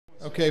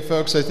Okay,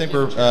 folks, I think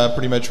we're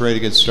pretty much ready to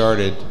get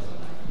started.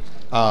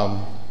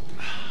 Go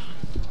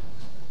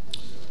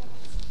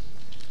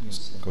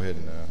ahead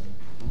and...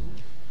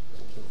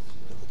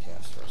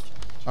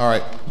 All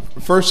right.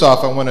 First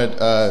off, I want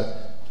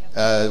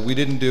to... we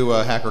didn't do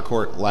a Hacker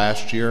Court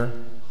last year,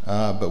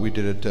 but we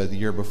did it the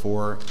year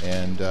before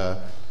and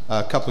a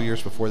couple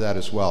years before that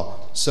as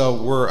well.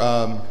 So we're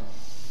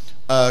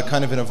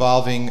kind of an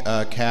evolving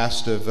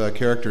cast of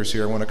characters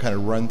here. I want to kind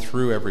of run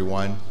through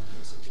everyone.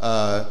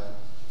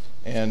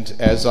 And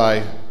as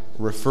I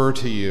refer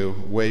to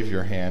you, wave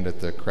your hand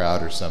at the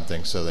crowd or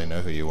something so they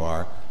know who you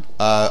are.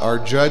 Our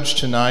judge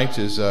tonight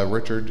is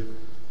Richard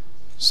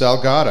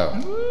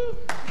Salgado.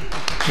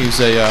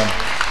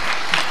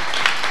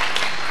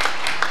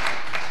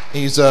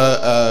 He's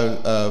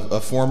a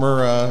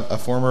former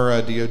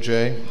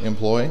DOJ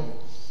employee.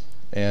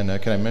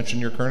 And can I mention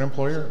your current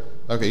employer?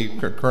 Okay, he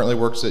currently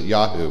works at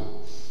Yahoo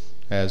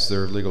as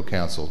their legal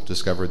counsel.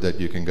 Discovered that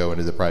you can go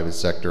into the private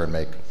sector and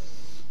make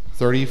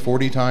 30,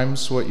 40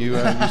 times what you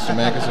used to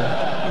make as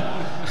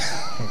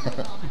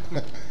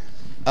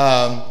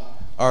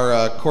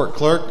our court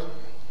clerk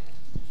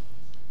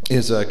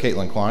is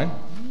Caitlin Klein,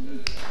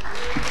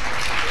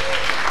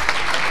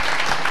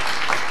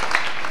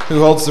 who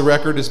holds the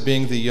record as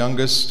being the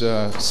youngest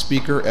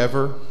speaker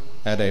ever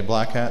at a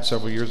BlackHat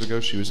several years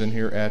ago. She was in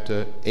here at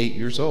 8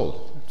 years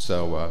old.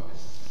 So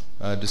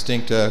a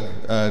distinct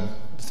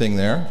thing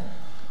there.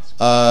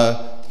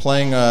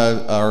 Playing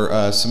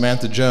our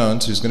Samantha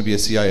Jones, who's going to be a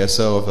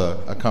CISO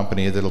of a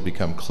company that'll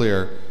become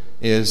clear,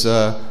 is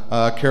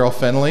Carol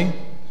Fenley,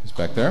 who's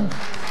back there.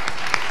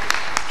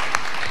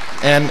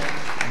 And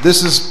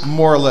this is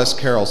more or less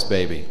Carol's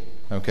baby,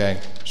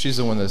 okay? She's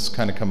the one that's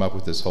kind of come up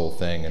with this whole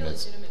thing, and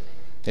it's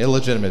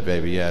illegitimate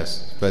baby,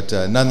 yes, but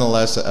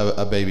nonetheless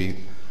a baby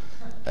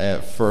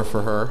for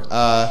her.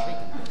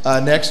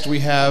 Next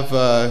we have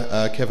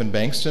Kevin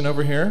Bankston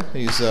over here.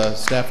 He's a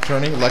staff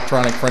attorney,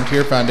 Electronic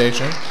Frontier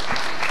Foundation.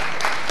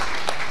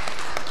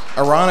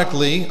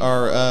 Ironically,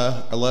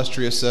 our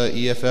illustrious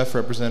EFF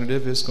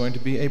representative is going to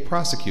be a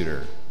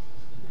prosecutor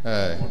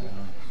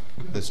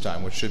this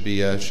time, which should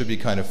be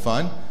kind of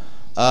fun.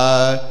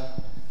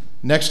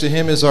 Next to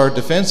him is our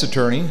defense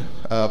attorney,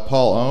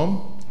 Paul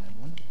Ohm.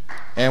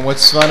 And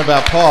what's fun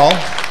about Paul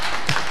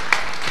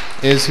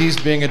is he's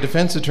being a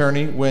defense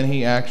attorney when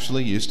he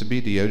actually used to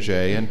be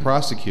DOJ and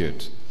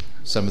prosecute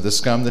some of the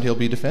scum that he'll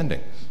be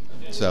defending.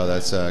 So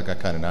that's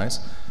kind of nice.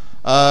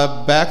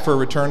 Back for a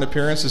return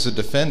appearance as a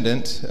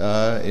defendant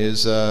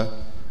is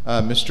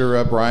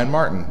Mr. Brian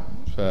Martin.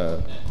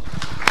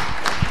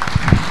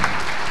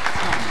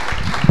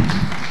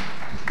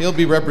 He'll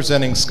be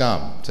representing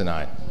scum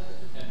tonight.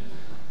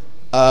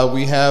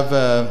 We have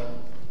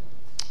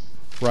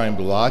Ryan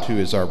Boulat, who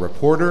is our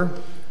reporter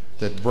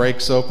that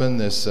breaks open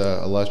this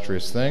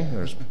illustrious thing.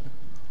 There's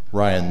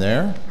Ryan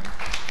there.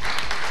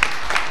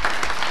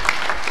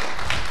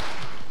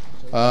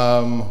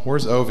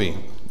 Where's Ovi?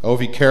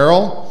 Ovi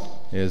Carroll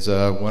is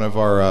one of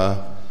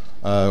our,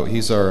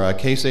 he's our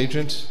case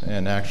agent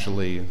and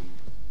actually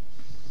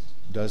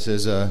does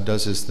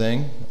his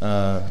thing,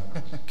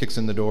 kicks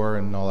in the door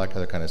and all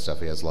that kind of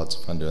stuff. He has lots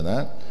of fun doing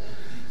that.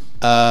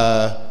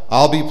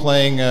 I'll be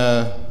playing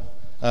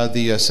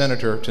the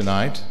senator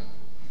tonight,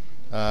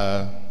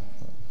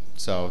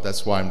 so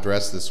that's why I'm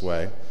dressed this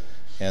way.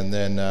 And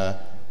then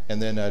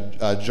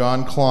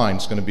John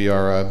Klein's going to be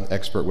our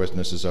expert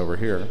witnesses over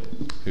here,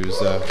 who's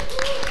a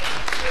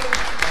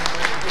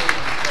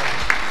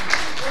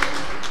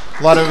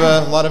lot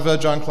of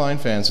John Klein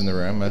fans in the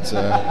room. That's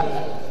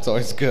it's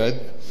always good.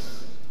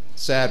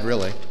 Sad,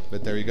 really,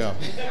 but there you go.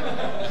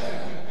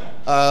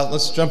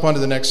 Let's jump on to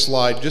the next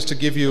slide. Just to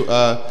give you,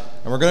 and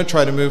we're going to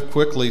try to move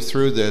quickly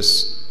through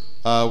this.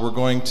 We're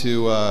going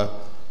to,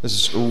 this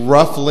is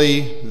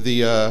roughly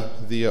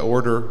the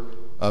order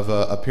of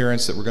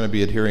appearance that we're going to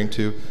be adhering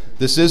to.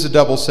 This is a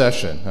double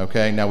session,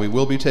 okay? Now we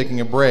will be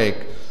taking a break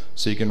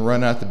so you can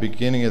run out the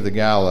beginning of the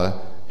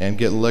gala and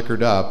get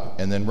liquored up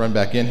and then run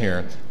back in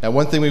here. Now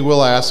one thing we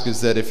will ask is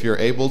that if you're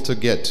able to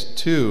get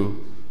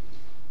 2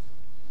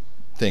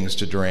 things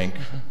to drink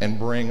and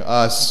bring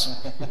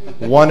us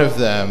one of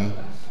them,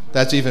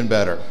 that's even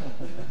better.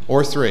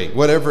 Or 3,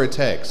 whatever it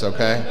takes,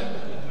 okay?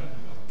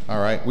 All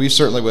right, we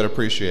certainly would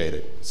appreciate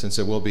it since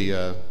it will be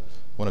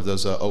one of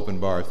those open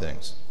bar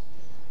things.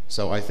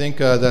 So I think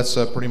that's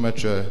pretty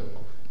much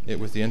it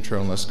with the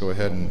intro, and let's go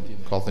ahead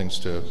and call things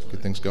to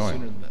get things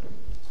going.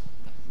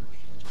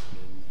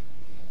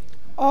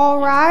 All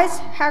rise.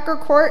 Hacker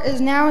Court is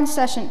now in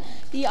session.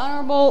 The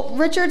Honorable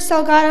Richard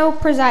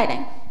Salgado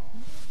presiding.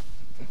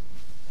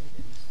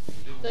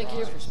 Thank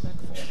you.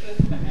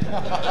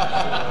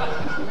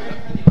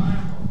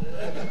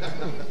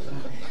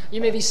 You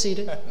may be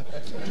seated.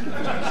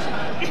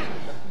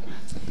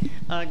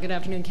 Good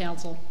afternoon,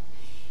 Council.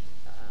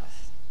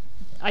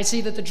 I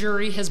see that the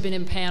jury has been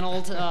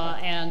impaneled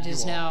and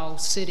is now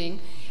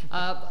sitting.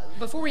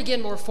 Before we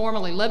begin more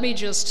formally, let me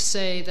just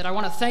say that I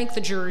want to thank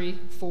the jury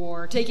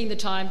for taking the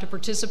time to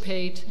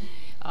participate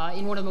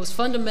in one of the most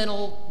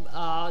fundamental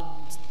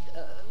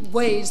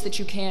ways that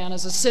you can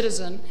as a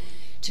citizen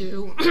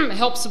to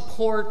help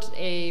support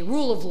a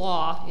rule of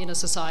law in a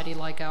society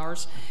like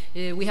ours.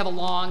 We have a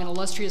long and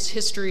illustrious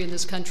history in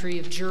this country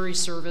of jury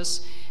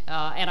service,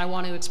 and I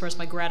want to express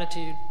my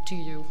gratitude to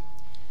you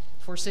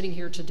for sitting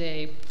here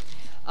today.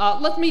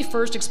 Let me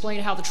first explain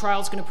how the trial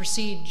is going to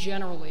proceed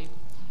generally.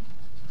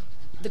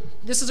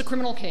 This is a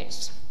criminal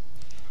case.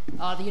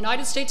 The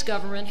United States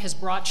government has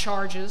brought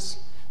charges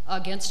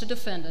against a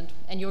defendant,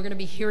 and you're going to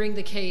be hearing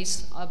the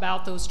case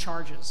about those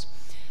charges.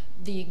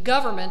 The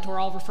government, or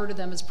I'll refer to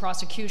them as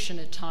prosecution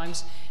at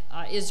times,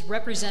 is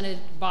represented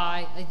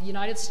by a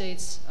United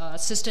States,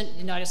 Assistant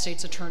United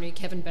States Attorney,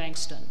 Kevin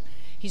Bankston.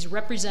 He's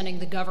representing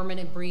the government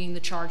in bringing the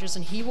charges,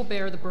 and he will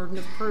bear the burden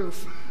of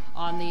proof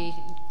on the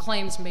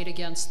claims made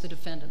against the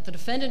defendant. The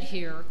defendant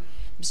here,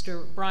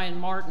 Mr. Brian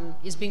Martin,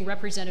 is being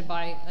represented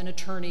by an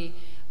attorney,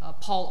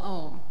 Paul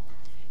Ohm.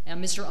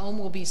 And Mr. Ohm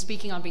will be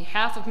speaking on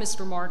behalf of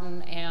Mr.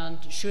 Martin, and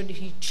should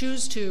he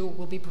choose to,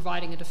 will be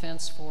providing a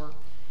defense for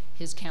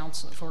his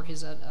counsel, for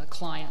his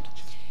client.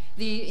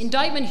 The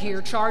indictment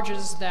here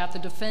charges that the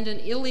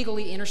defendant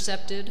illegally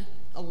intercepted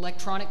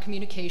electronic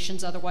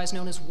communications, otherwise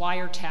known as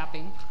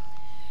wiretapping,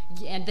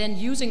 and then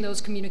using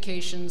those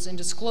communications and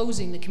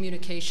disclosing the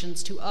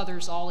communications to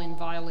others, all in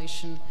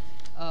violation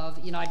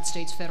of United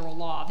States federal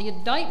law. The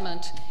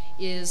indictment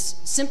is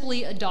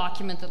simply a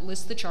document that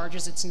lists the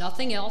charges. It's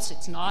nothing else.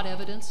 It's not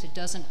evidence. It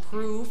doesn't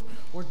prove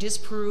or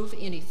disprove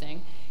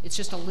anything. It's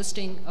just a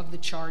listing of the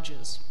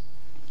charges.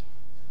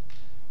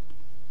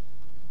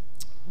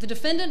 The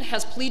defendant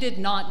has pleaded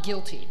not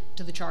guilty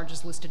to the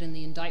charges listed in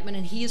the indictment,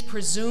 and he is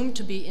presumed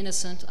to be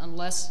innocent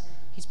unless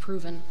he's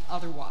proven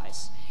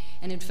otherwise.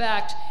 And in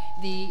fact,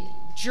 the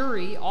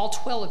jury, all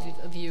 12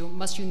 of you,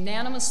 must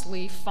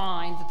unanimously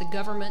find that the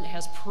government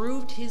has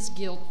proved his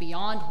guilt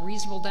beyond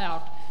reasonable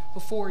doubt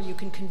before you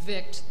can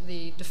convict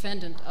the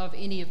defendant of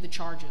any of the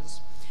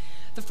charges.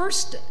 The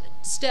first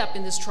step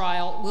in this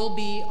trial will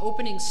be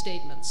opening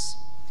statements.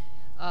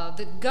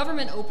 The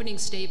government opening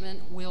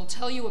statement will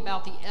tell you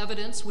about the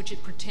evidence which it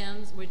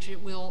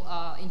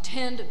will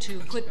intend to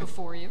put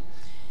before you.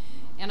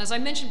 And as I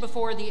mentioned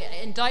before, the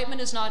indictment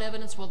is not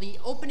evidence. Well, the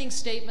opening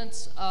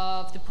statements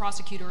of the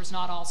prosecutor is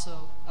not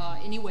also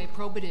any way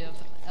probative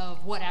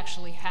of what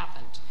actually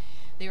happened.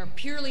 They are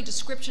purely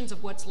descriptions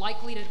of what's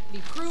likely to be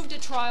proved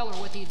at trial or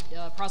what the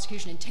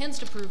prosecution intends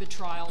to prove at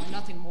trial, and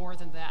nothing more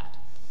than that.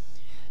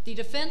 The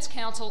defense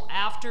counsel,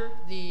 after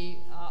the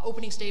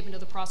opening statement of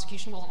the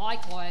prosecution, will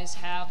likewise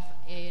have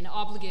an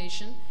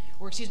obligation,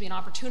 or excuse me, an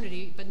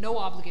opportunity, but no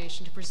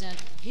obligation to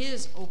present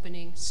his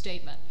opening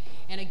statement.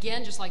 And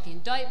again, just like the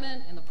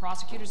indictment and the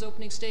prosecutor's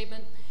opening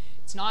statement,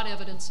 it's not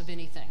evidence of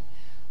anything.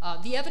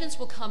 The evidence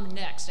will come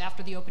next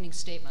after the opening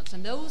statements,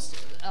 and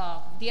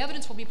the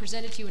evidence will be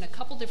presented to you in a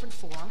couple different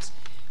forms.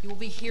 You will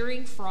be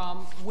hearing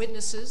from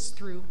witnesses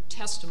through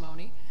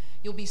testimony.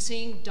 You'll be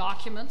seeing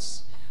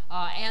documents,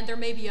 and there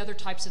may be other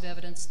types of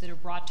evidence that are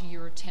brought to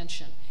your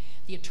attention.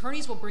 The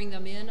attorneys will bring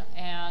them in,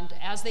 and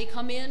as they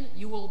come in,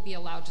 you will be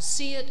allowed to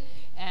see it,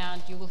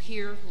 and you will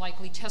hear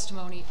likely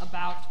testimony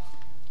about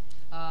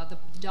the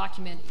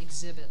document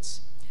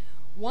exhibits.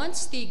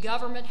 Once the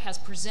government has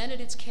presented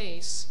its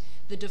case,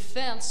 the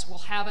defense will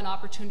have an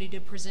opportunity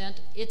to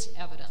present its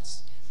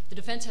evidence. The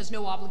defense has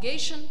no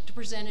obligation to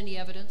present any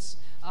evidence,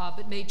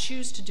 but may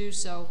choose to do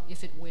so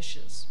if it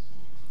wishes.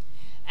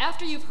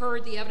 After you've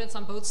heard the evidence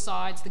on both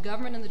sides, the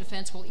government and the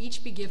defense will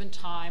each be given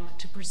time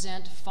to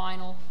present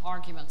final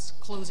arguments,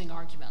 closing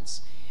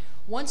arguments.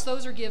 Once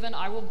those are given,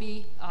 I will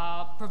be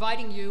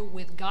providing you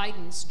with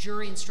guidance,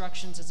 jury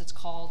instructions as it's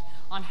called,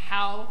 on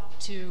how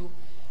to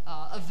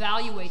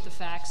evaluate the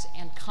facts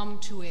and come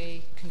to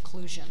a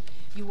conclusion.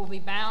 You will be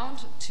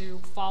bound to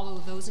follow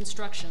those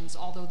instructions,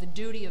 although the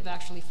duty of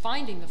actually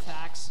finding the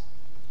facts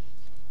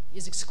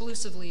is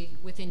exclusively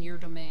within your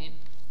domain.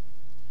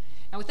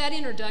 Now, with that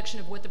introduction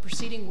of what the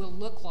proceeding will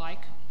look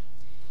like,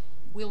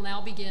 we'll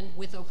now begin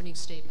with opening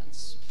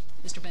statements.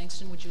 Mr.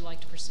 Bankston, would you like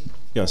to proceed?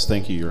 Yes,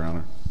 thank you, Your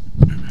Honor.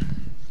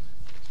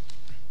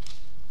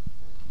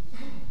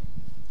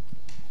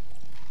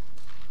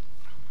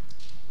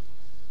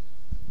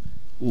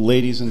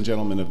 Ladies and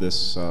gentlemen of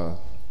this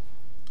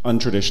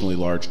untraditionally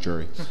large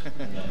jury.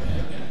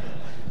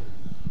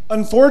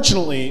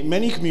 Unfortunately,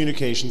 many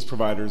communications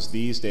providers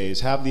these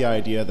days have the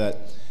idea that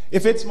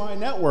if it's my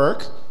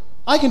network,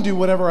 I can do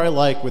whatever I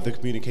like with the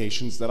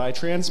communications that I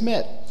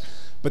transmit.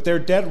 But they're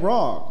dead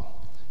wrong.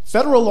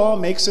 Federal law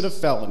makes it a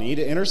felony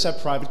to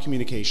intercept private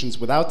communications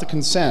without the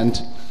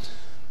consent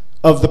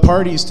of the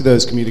parties to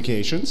those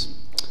communications.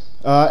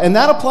 And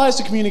that applies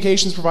to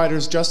communications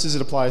providers just as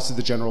it applies to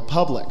the general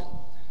public,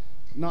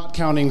 not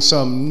counting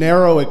some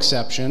narrow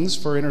exceptions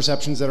for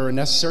interceptions that are a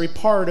necessary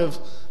part of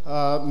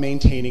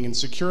maintaining and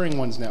securing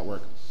one's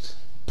network.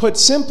 Put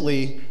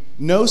simply,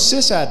 no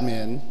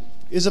sysadmin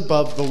is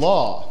above the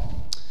law.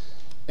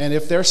 And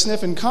if they're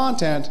sniffing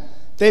content,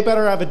 they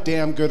better have a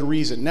damn good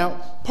reason.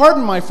 Now,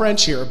 pardon my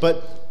French here,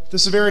 but the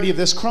severity of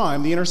this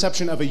crime, the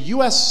interception of a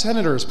US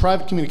senator's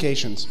private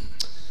communications,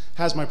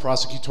 has my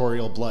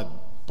prosecutorial blood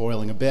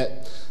boiling a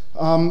bit.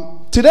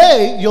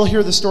 Today, you'll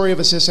hear the story of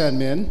a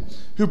sysadmin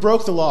who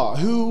broke the law,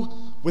 who,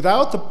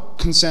 without the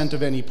consent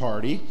of any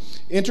party,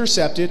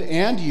 intercepted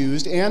and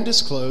used and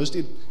disclosed,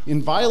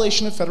 in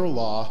violation of federal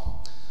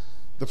law,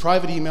 the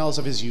private emails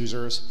of his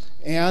users,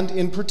 and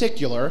in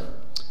particular,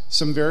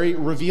 some very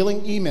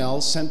revealing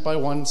emails sent by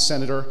one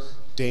Senator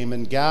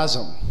Damon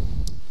Gasm.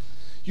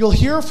 You'll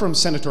hear from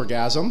Senator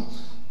Gasm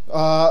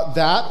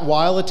that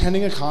while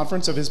attending a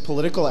conference of his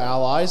political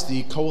allies,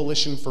 the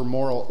Coalition for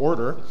Moral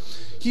Order,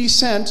 he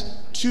sent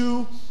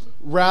 2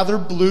 rather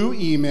blue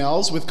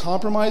emails with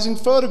compromising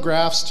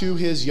photographs to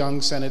his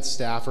young Senate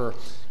staffer,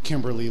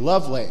 Kimberly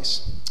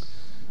Lovelace.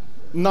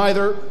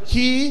 Neither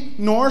he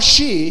nor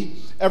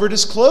she ever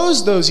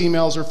disclosed those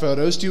emails or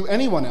photos to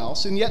anyone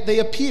else, and yet they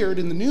appeared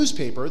in the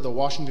newspaper, the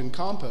Washington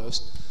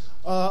Compost,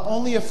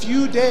 only a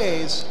few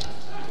days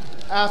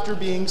after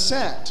being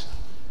sent.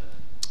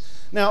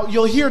 Now,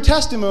 you'll hear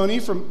testimony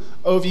from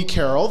O.V.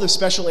 Carroll, the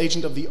special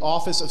agent of the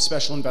Office of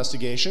Special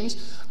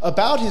Investigations,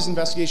 about his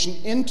investigation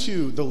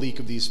into the leak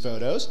of these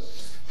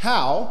photos,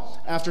 how,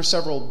 after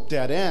several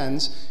dead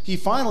ends, he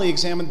finally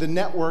examined the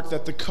network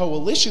that the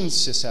coalition's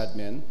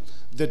sysadmin,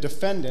 the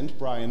defendant,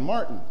 Brian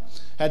Martin,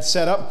 had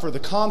set up for the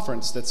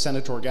conference that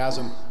Senator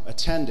Gasm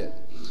attended.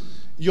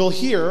 You'll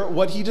hear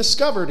what he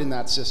discovered in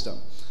that system,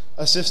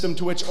 a system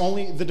to which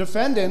only the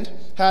defendant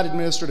had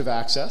administrative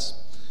access.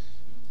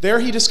 There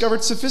he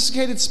discovered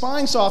sophisticated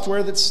spying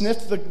software that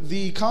sniffed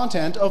the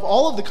content of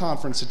all of the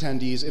conference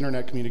attendees'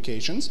 internet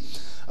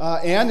communications,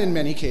 and in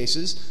many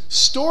cases,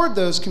 stored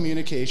those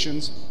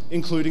communications,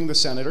 including the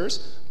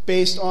senators,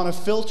 based on a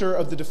filter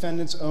of the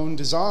defendant's own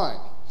design.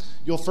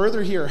 You'll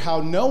further hear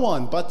how no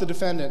one but the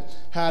defendant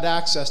had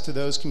access to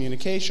those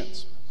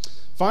communications.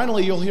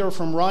 Finally, you'll hear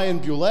from Ryan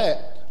Bulett,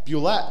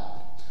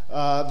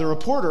 the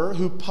reporter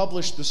who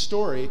published the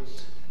story,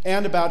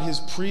 and about his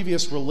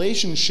previous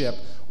relationship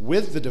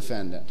with the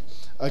defendant.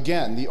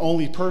 Again, the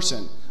only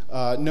person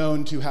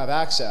known to have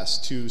access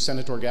to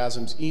Senator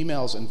Gasm's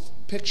emails and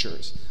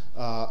pictures,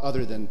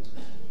 other than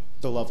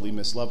the lovely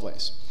Miss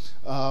Lovelace.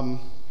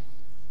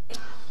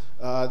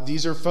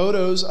 These are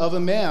photos of a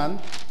man,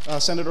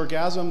 Senator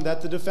Gasm,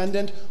 that the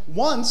defendant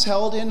once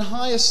held in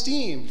high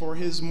esteem for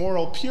his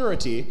moral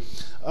purity,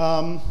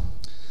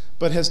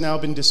 but has now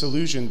been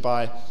disillusioned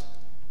by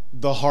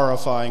the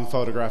horrifying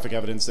photographic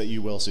evidence that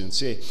you will soon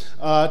see.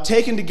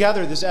 Taken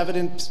together, this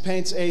evidence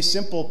paints a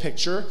simple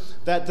picture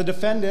that the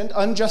defendant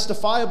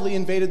unjustifiably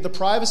invaded the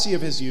privacy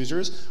of his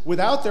users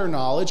without their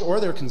knowledge or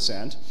their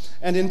consent,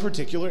 and in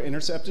particular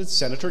intercepted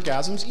Senator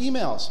Gasm's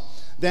emails.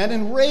 Then,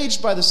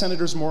 enraged by the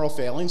senator's moral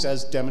failings,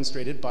 as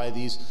demonstrated by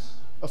these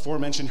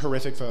aforementioned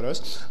horrific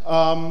photos,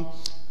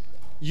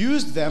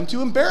 used them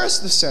to embarrass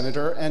the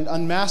senator and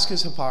unmask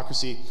his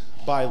hypocrisy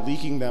by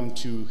leaking them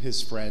to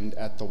his friend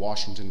at the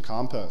Washington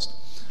Compost.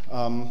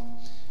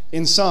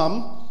 In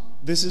sum,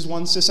 this is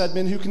one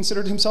sysadmin who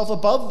considered himself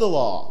above the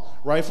law,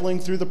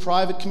 rifling through the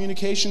private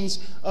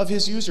communications of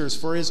his users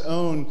for his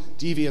own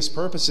devious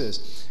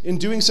purposes. In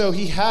doing so,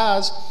 he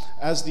has,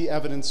 as the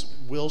evidence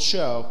will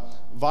show,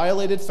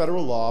 violated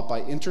federal law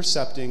by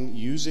intercepting,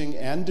 using,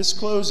 and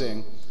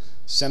disclosing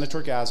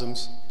Senator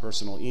Gasm's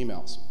personal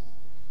emails.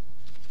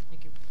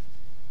 Thank you.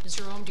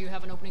 Mr. Ohm, do you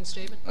have an opening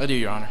statement? I do,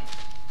 Your Honor.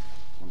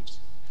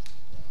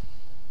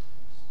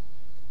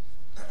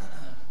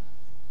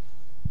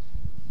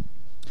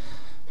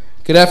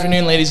 Good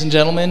afternoon, ladies and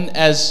gentlemen.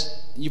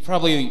 As you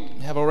probably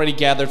have already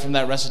gathered from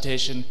that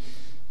recitation,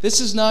 this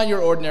is not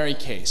your ordinary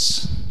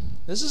case.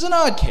 This is an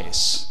odd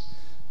case.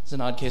 It's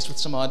an odd case with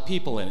some odd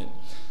people in it.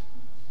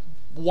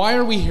 Why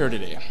are we here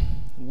today?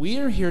 We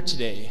are here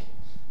today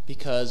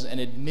because an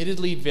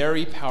admittedly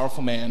very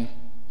powerful man,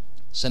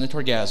 Senator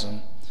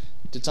Gasm,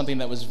 did something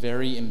that was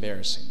very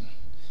embarrassing.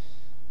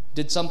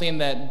 Did something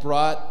that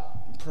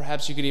brought,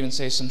 perhaps you could even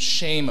say, some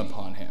shame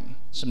upon him,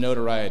 some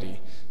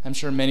notoriety. I'm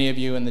sure many of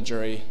you in the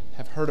jury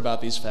have heard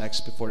about these facts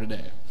before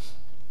today.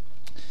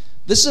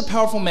 This is a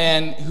powerful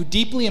man who,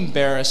 deeply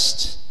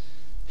embarrassed,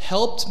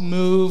 helped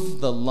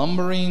move the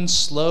lumbering,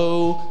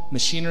 slow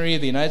machinery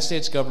of the United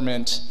States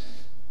government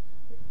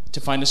to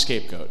find a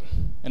scapegoat,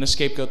 and a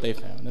scapegoat they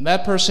found. And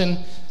that person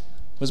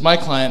was my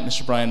client,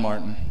 Mr. Brian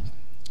Martin.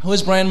 Who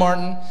is Brian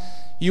Martin?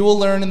 You will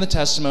learn in the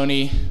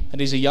testimony that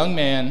he's a young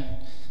man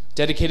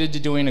dedicated to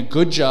doing a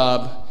good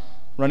job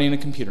running a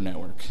computer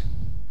network.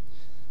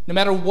 No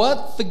matter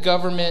what the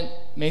government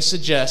may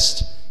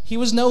suggest, he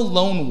was no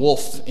lone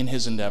wolf in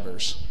his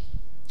endeavors.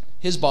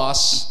 His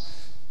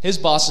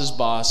boss's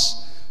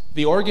boss,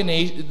 the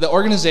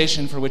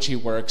organization for which he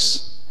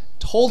works,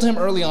 told him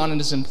early on in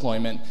his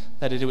employment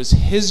that it was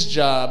his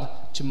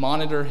job to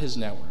monitor his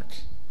network.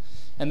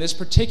 And this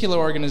particular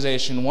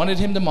organization wanted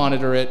him to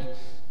monitor it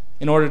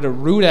in order to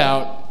root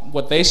out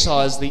what they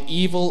saw as the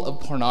evil of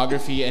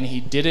pornography, and he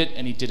did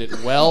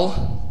it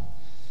well.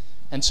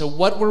 And so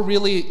what we're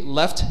really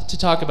left to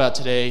talk about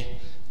today,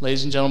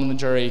 ladies and gentlemen of the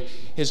jury,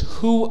 is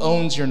who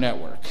owns your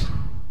network?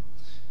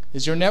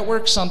 Is your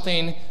network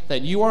something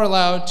that you are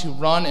allowed to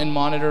run and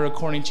monitor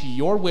according to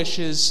your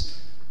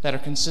wishes that are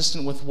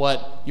consistent with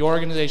what your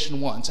organization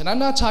wants? And I'm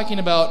not talking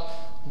about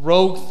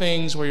rogue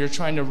things where you're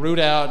trying to root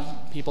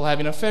out people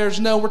having affairs.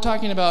 No, we're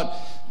talking about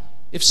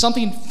if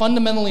something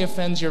fundamentally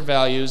offends your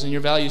values and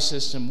your value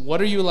system, what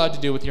are you allowed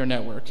to do with your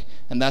network?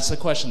 And that's the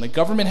question. The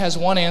government has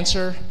one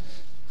answer.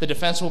 The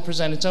defense will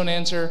present its own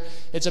answer.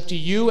 It's up to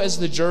you as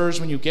the jurors,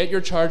 when you get your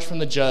charge from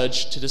the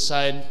judge, to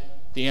decide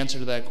the answer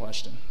to that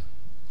question.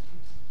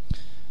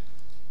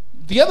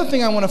 The other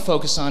thing I want to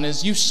focus on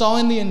is you saw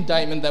in the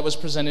indictment that was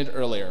presented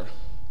earlier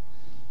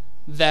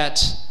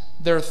that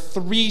there are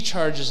 3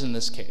 charges in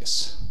this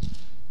case.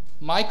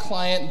 My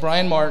client,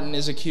 Brian Martin,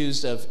 is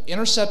accused of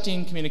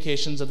intercepting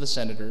communications of the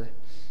senator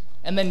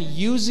and then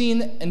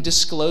using and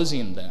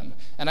disclosing them.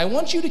 And I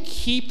want you to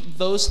keep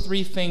those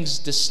 3 things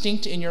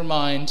distinct in your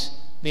mind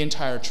the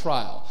entire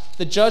trial.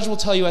 The judge will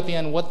tell you at the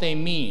end what they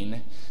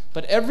mean,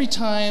 but every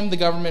time the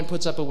government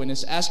puts up a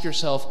witness, ask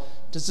yourself,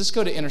 does this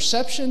go to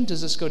interception,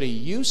 does this go to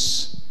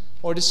use,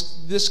 or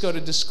does this go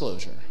to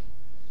disclosure?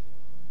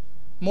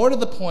 More to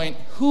the point,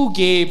 who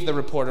gave the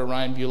reporter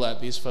Ryan Bulat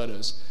these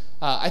photos?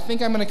 I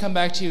think I'm going to come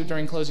back to you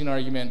during closing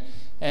argument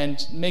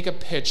and make a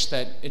pitch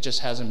that it just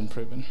hasn't been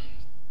proven.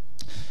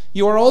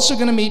 You are also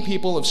going to meet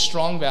people of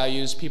strong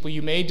values, people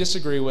you may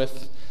disagree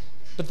with,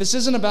 but this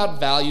isn't about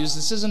values.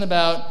 This isn't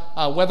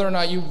about whether or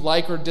not you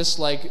like or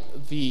dislike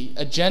the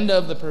agenda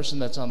of the person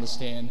that's on the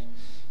stand.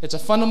 It's a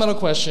fundamental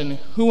question: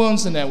 who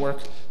owns the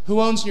network?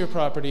 Who owns your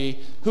property?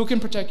 Who can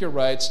protect your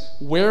rights?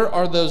 Where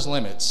are those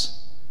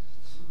limits?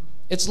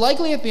 It's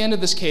likely at the end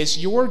of this case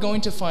you're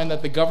going to find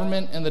that the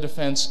government and the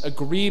defense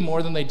agree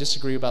more than they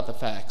disagree about the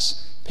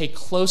facts. Pay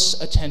close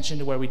attention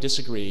to where we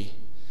disagree.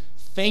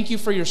 Thank you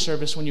for your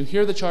service. When you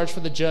hear the charge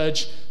for the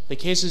judge, the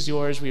case is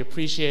yours. We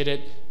appreciate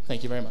it.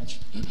 Thank you very much.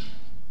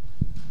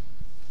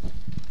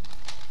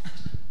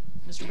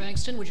 Mr.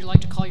 Bankston, would you like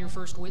to call your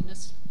first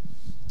witness?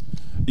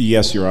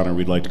 Yes, Your Honor.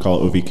 We'd like to call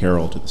O.V.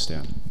 Carroll to the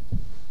stand.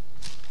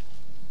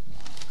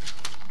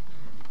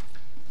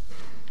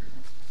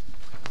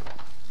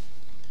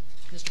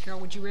 Mr. Carroll,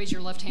 would you raise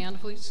your left hand,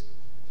 please?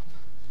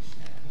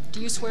 Do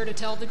you swear to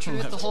tell the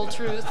truth, the whole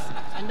truth,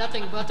 and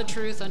nothing but the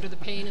truth under the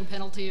pain and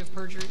penalty of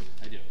perjury?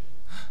 I do.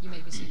 You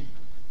may be seated.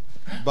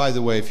 By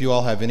the way, if you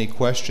all have any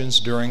questions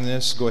during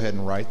this, go ahead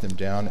and write them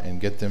down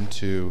and get them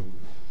to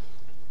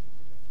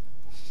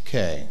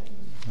Kay.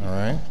 All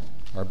right?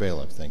 Our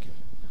bailiff, thank you.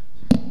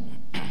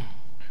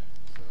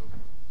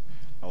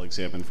 I'll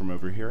examine from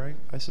over here,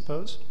 I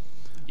suppose.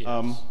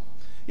 Yes.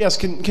 Yes,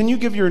 can you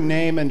give your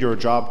name and your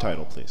job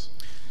title, please?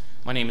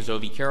 My name is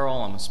O.V.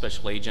 Carroll. I'm a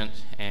special agent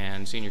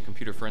and senior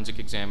computer forensic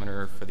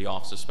examiner for the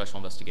Office of Special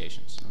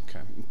Investigations. Okay.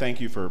 Thank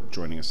you for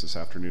joining us this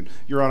afternoon.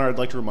 Your Honor, I'd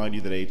like to remind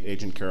you that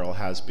Agent Carroll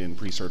has been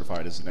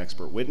pre-certified as an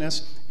expert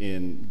witness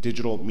in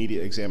digital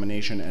media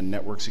examination and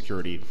network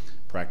security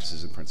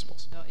practices and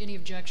principles. Any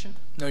objection?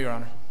 No, Your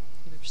Honor.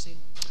 You may proceed.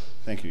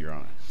 Thank you, Your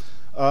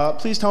Honor.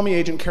 Please tell me,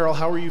 Agent Carroll,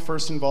 how were you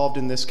first involved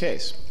in this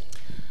case?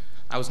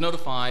 I was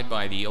notified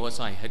by the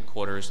OSI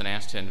headquarters and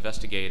asked to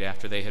investigate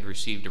after they had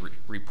received a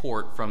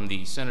report from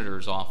the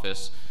senator's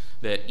office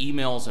that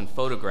emails and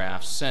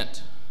photographs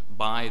sent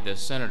by the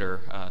senator,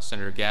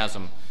 Senator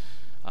Gasm,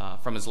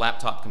 from his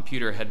laptop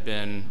computer had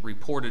been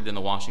reported in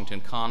the Washington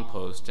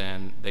Compost,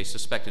 and they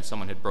suspected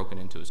someone had broken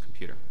into his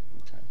computer.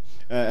 Okay.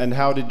 And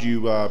how did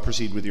you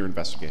proceed with your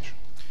investigation?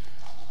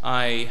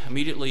 I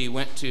immediately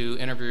went to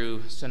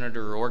interview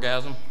Senator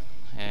Orgasm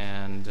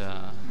and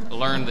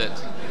learned that...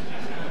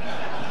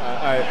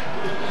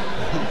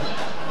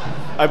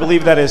 I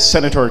believe that is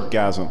Senator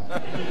Gasm.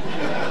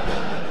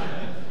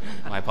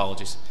 My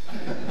apologies.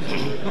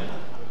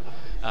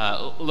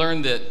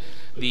 Learned that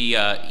the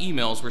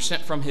emails were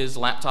sent from his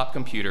laptop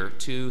computer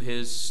to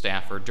his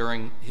staffer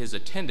during his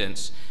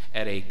attendance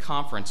at a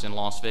conference in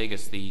Las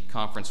Vegas. The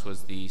conference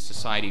was the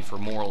Society for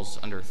Morals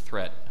Under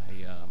Threat,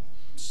 a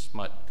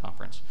smut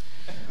conference.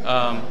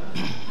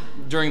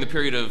 During the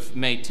period of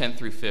May 10th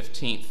through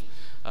 15th,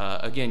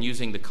 again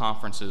using the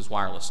conference's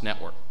wireless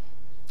network.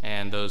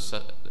 And those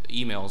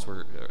emails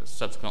were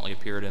subsequently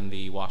appeared in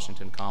the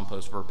Washington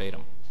Compost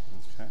verbatim.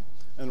 Okay.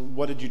 And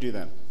what did you do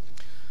then?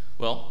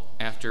 Well,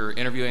 after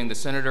interviewing the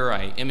senator,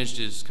 I imaged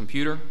his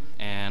computer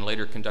and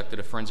later conducted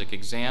a forensic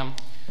exam.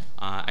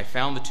 I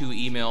found the 2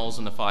 emails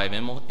and the 5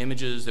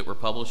 images that were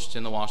published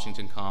in the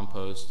Washington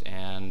Compost,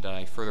 and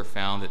I further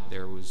found that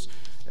there was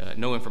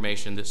no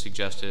information that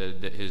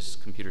suggested that his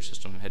computer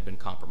system had been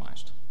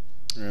compromised.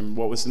 And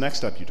what was the next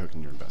step you took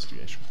in your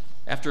investigation?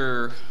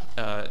 After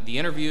the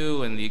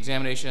interview and the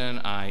examination,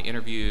 I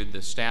interviewed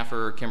the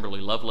staffer, Kimberly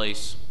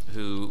Lovelace,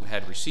 who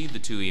had received the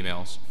 2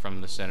 emails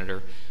from the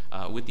senator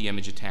with the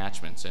image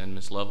attachments. And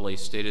Ms.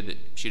 Lovelace stated that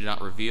she did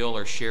not reveal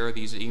or share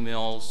these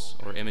emails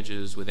or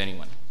images with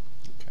anyone.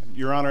 Okay.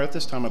 Your Honor, at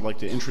this time I'd like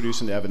to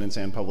introduce into evidence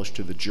and publish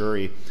to the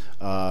jury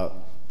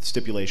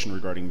stipulation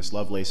regarding Ms.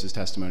 Lovelace's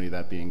testimony,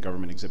 that being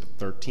Government Exhibit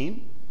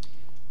 13.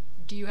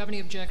 Do you have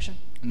any objection?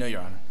 No, Your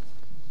Honor.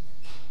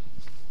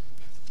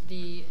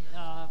 The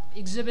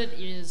exhibit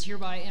is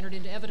hereby entered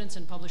into evidence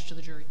and published to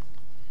the jury.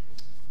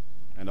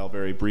 And I'll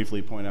very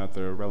briefly point out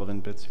the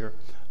relevant bits here.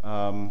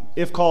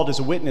 If called as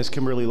a witness,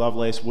 Kimberly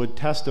Lovelace would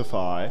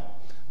testify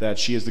that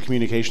she is the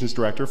communications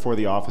director for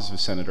the office of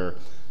Senator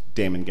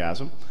Damon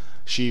Gasm.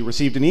 She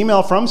received an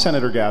email from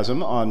Senator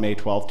Gasm on May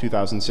 12,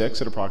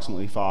 2006 at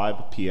approximately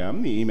 5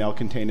 p.m. The email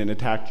contained an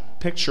attached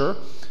picture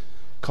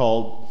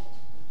called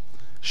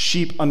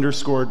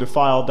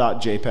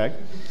sheep_defile.jpg.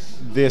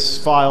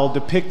 This file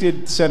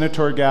depicted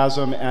Senator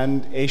Gasm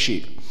and a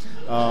sheep.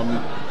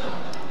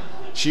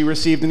 She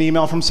received an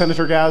email from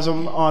Senator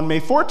Gasm on May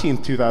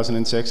 14,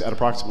 2006 at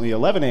approximately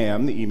 11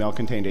 a.m. The email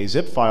contained a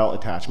zip file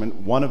attachment.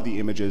 One of the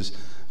images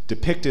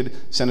depicted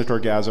Senator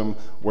Gasm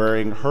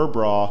wearing her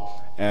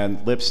bra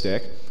and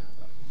lipstick,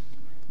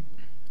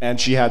 and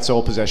she had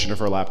sole possession of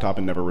her laptop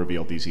and never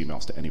revealed these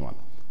emails to anyone,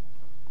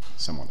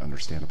 somewhat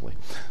understandably.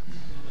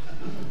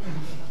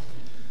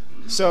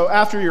 So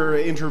after your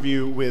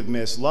interview with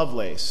Miss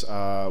Lovelace,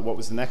 what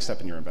was the next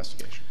step in your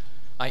investigation?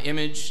 I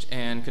imaged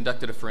and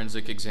conducted a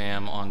forensic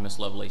exam on Miss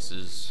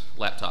Lovelace's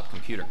laptop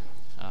computer.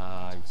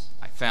 I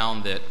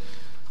found that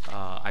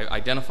I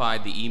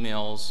identified the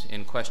emails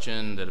in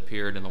question that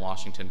appeared in the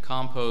Washington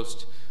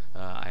Compost.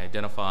 I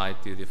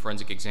identified through the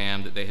forensic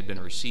exam that they had been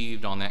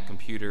received on that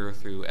computer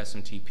through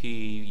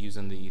SMTP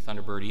using the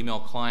Thunderbird email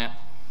client,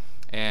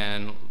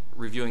 and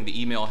reviewing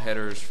the email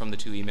headers from the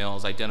two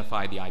emails,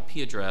 identified the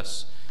IP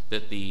address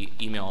that the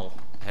email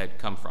had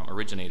come from,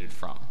 originated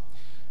from.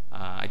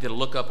 I did a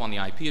lookup on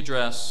the IP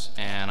address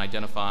and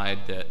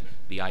identified that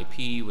the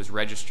IP was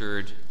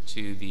registered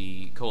to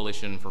the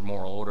Coalition for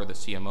Moral Order, the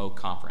CMO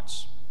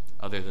conference.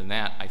 Other than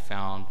that, I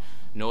found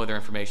no other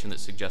information that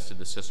suggested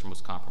the system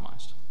was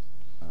compromised.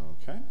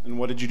 Okay, and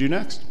what did you do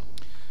next?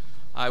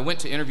 I went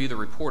to interview the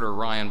reporter,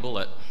 Ryan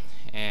Bullitt,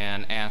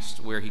 and asked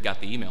where he got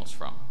the emails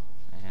from,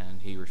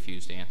 and he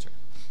refused to answer.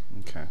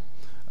 Okay.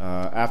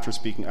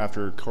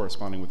 After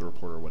corresponding with the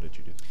reporter, what did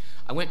you do?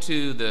 I went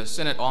to the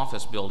Senate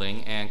office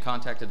building and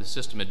contacted the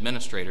system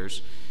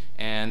administrators,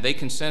 and they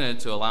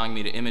consented to allowing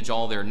me to image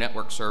all their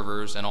network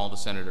servers and all the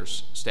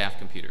senators' staff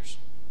computers.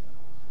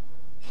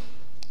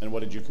 And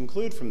what did you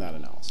conclude from that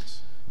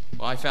analysis?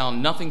 Well, I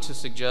found nothing to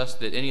suggest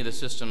that any of the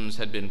systems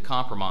had been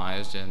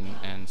compromised,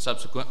 and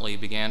subsequently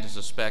began to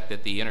suspect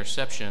that the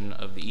interception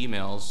of the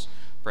emails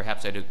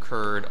perhaps had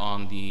occurred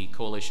on the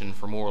Coalition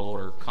for Moral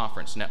Order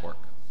conference network.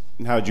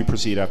 And how did you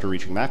proceed after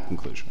reaching that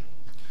conclusion?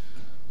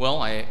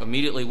 Well, I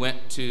immediately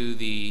went to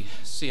the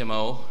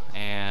CMO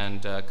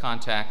and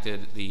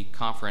contacted the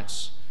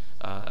conference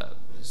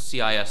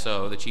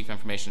CISO, the Chief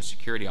Information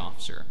Security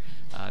Officer.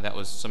 That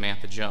was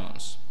Samantha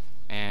Jones.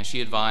 And she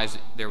advised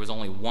there was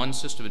only one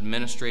system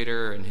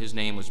administrator, and his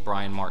name was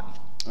Brian Martin.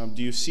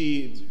 Do you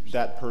see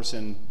that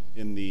person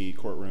in the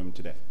courtroom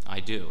today? I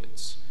do.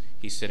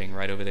 He's sitting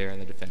right over there in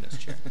the defendant's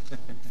chair.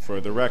 For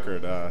the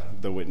record,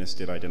 the witness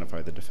did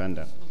identify the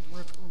defendant.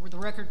 The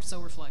record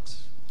so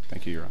reflects.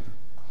 Thank you, Your Honor.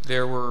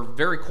 They were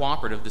very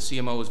cooperative. The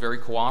CMO was very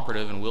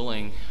cooperative and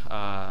willing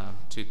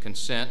to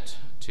consent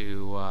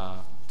to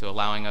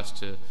allowing us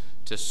to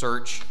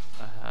search,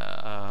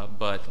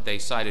 but they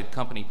cited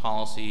company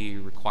policy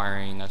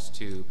requiring us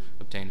to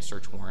obtain a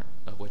search warrant,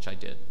 of which I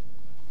did.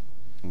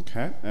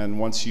 Okay, and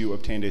once you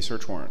obtained a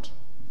search warrant?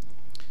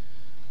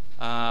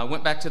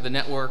 Went back to the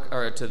network,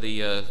 or to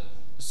the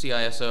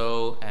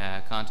CISO,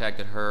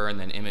 contacted her, and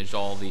then imaged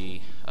all the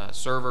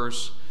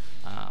servers.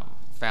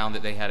 Found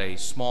that they had a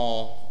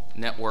small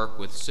network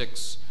with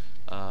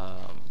small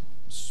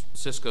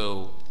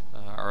Cisco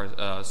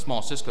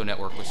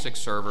network with 6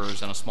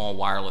 servers and a small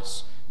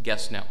wireless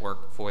guest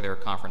network for their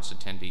conference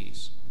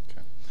attendees.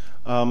 Okay.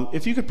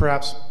 If you could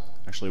perhaps,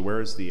 actually,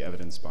 where is the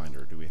evidence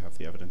binder? Do we have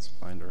the evidence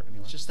binder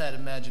anywhere? Just that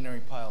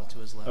imaginary pile to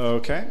his left.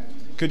 Okay.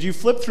 Could you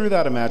flip through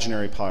that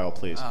imaginary pile,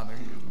 please? There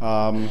you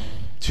go.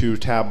 To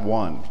tab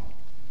 1.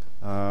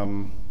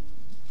 Can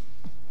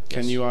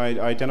Yes. you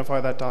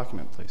identify that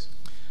document, please?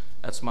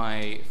 That's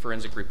my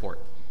forensic report.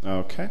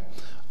 Okay.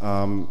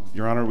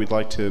 Your Honor, we'd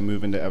like to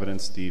move into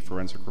evidence the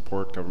forensic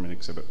report, Government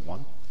Exhibit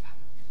 1.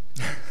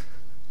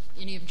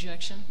 Any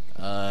objection?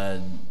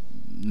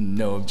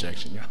 No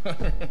objection, Your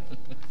Honor.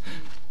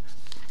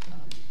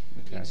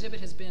 The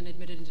exhibit has been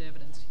admitted into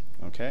evidence.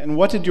 Okay. And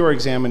what did your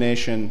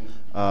examination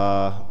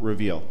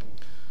reveal?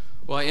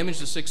 Well, I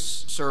imaged the 6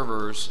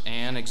 servers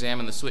and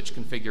examined the switch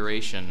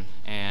configuration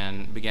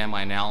and began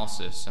my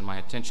analysis, and my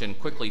attention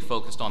quickly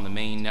focused on the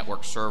main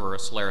network server, a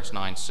Solaris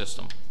 9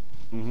 system.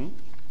 Mm-hmm.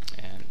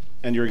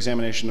 And your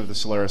examination of the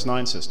Solaris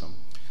 9 system?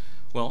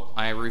 Well,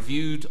 I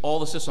reviewed all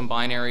the system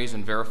binaries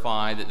and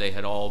verified that they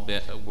had all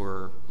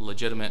were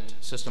legitimate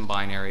system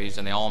binaries,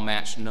 and they all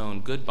matched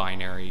known good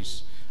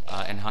binaries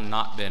and had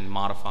not been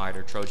modified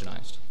or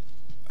Trojanized.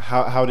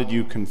 How did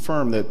you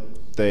confirm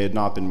that they had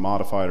not been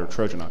modified or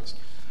Trojanized?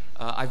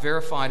 I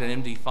verified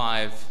an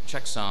MD5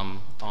 checksum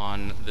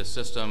on the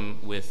system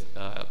with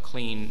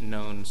clean,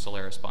 known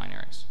Solaris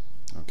binaries.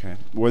 Okay.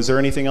 Was there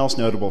anything else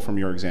notable from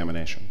your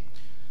examination?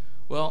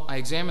 Well, I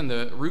examined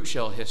the root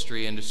shell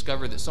history and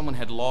discovered that someone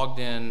who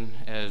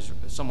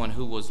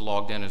was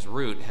logged in as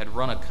root had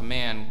run a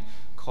command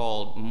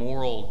called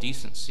moral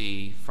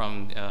decency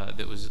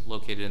that was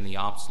located in the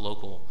ops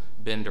local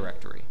bin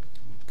directory.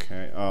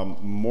 Okay.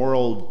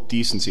 Moral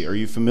decency. Are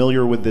you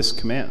familiar with this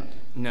command?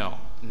 No.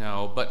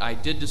 No, but I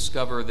did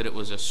discover that it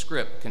was a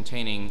script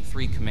containing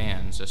 3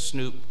 commands: a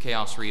snoop,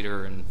 chaos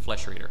reader, and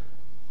flesh reader.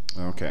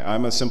 Okay,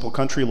 I'm a simple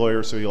country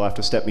lawyer, so you'll have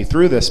to step me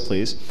through this,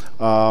 please.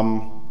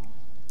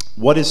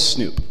 What is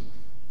Snoop?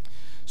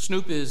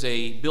 Snoop is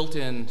a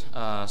built-in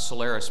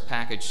Solaris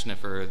package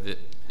sniffer that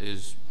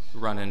is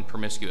run in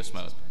promiscuous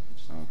mode.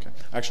 Okay.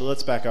 Actually,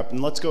 let's back up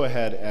and let's go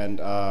ahead and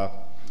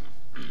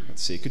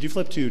let's see. Could you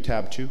flip to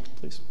tab 2,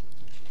 please?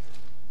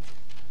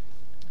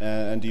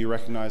 And do you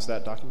recognize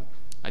that document?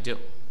 I do.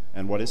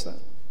 And what is that?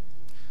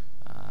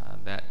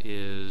 That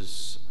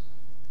is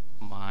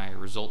my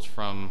results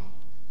from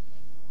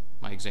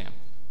my exam.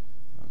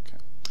 Okay.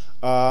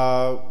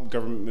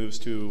 Government moves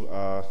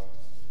to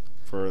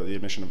for the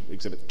admission of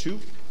Exhibit 2,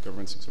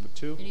 Government's Exhibit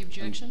 2. Any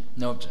objection?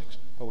 No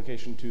objection.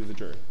 Publication to the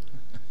jury.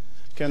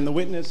 Can the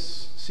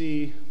witness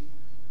see?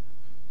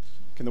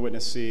 Can the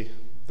witness see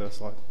the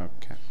slide?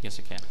 Okay. Yes,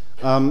 I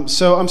can.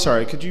 So I'm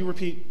sorry. Could you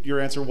repeat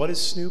your answer? What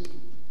is Snoop?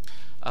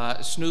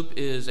 Snoop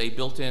is a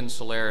built-in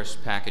Solaris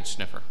package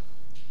sniffer,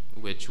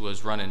 which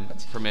was run in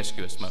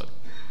promiscuous mode.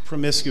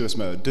 Promiscuous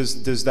mode.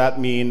 Does that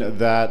mean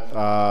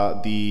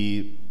that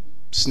the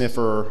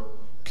sniffer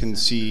can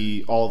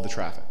see all of the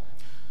traffic?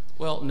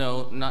 Well,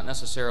 no, not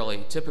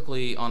necessarily.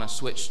 Typically, on a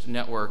switched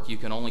network, you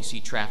can only see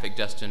traffic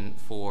destined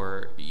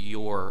for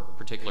your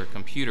particular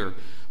computer.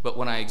 But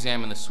when I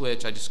examined the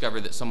switch, I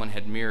discovered that someone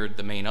had mirrored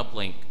the main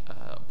uplink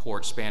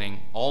port spanning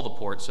all the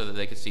ports so that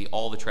they could see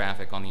all the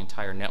traffic on the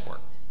entire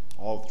network.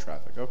 All of the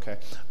traffic, okay.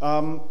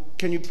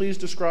 Can you please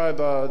describe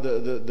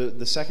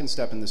the second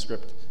step in the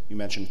script? You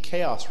mentioned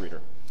chaos reader.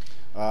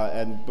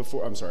 And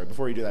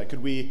before you do that,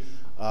 could we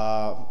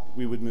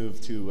would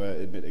move to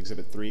admit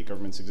Exhibit 3,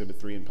 Government's Exhibit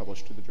 3, and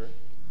publish to the jury?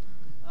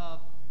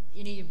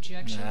 Any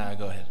objection? Nah,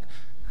 go ahead.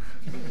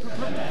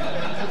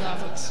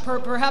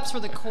 Perhaps for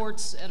the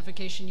court's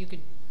edification, you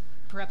could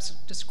perhaps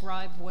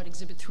describe what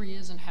Exhibit 3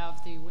 is and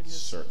have the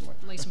witness Certainly.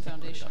 lay some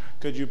foundation.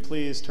 Could you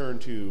please turn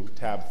to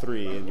tab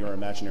 3 in your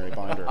imaginary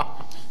binder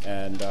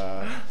and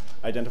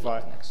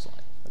identify Next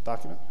slide. that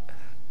document?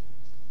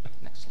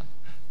 Next slide.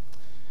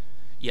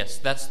 Yes,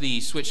 that's the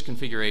switch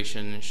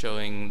configuration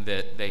showing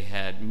that they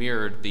had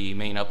mirrored the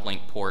main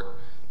uplink port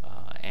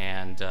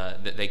and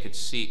that they could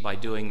see, by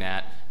doing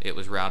that, it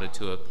was routed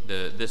to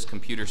this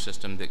computer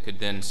system that could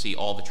then see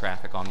all the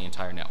traffic on the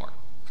entire network.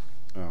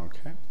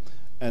 Okay.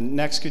 And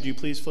next, could you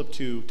please flip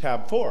to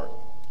tab 4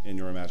 in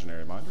your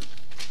imaginary binder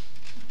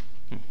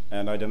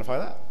and identify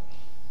that?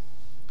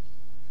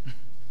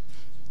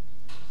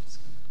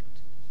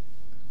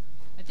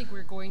 I think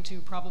we're going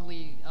to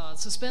probably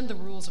suspend the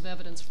rules of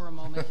evidence for a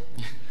moment.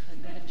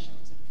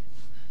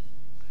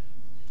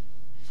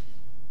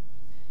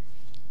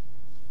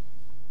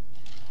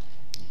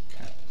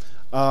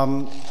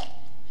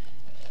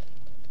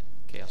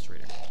 Chaos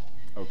reader.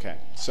 Okay.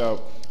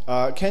 So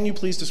can you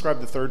please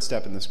describe the third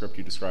step in the script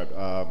you described?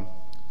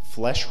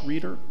 Flesh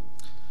reader?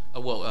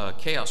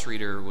 Chaos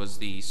Reader was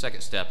the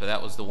second step, but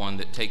that was the one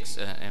that takes,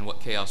 and what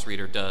Chaos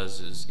Reader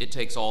does is it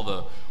takes all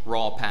the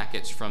raw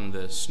packets from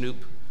the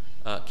Snoop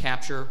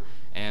capture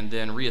and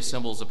then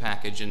reassembles the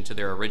package into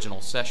their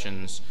original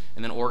sessions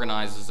and then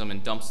organizes them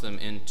and dumps them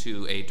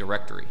into a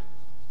directory.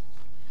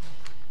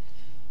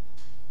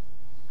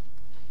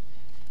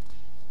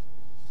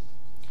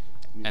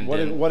 And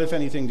what, if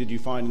anything, did you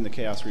find in the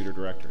Chaos Reader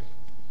directory?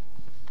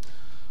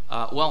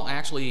 Well, I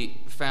actually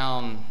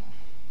found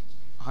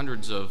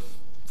hundreds of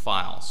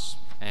files,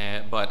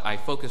 but I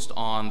focused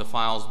on the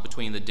files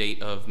between the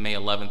date of May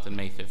 11th and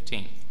May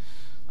 15th.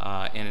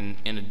 And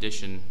in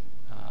addition,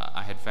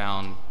 I had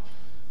found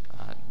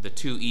the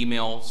 2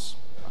 emails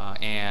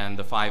and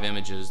the 5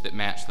 images that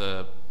match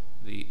the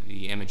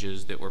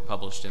images that were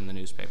published in the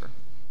newspaper.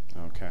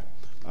 Okay.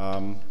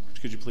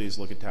 Could you please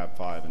look at tab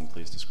 5 and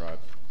please describe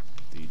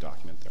the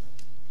document there?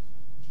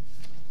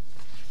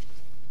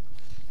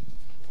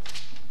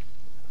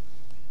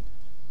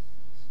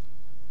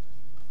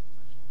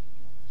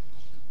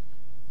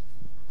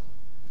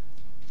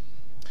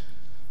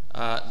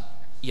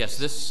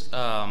 Yes,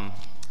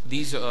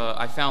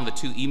 I found the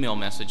 2 email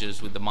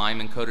messages with the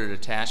MIME encoded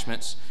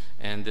attachments,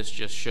 and this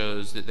just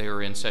shows that they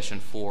were in session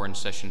 4 and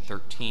session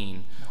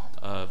 13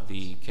 of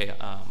the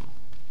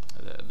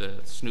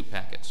Snoop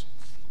packets.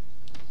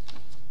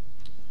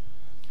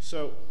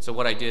 So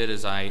what I did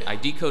is I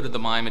decoded the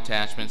MIME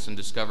attachments and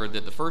discovered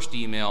that the first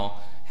email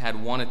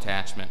had 1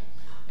 attachment,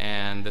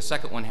 and the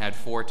second one had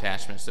 4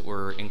 attachments that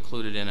were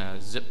included in a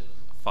zip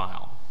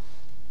file.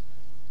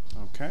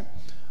 Okay.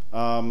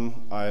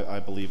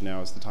 I believe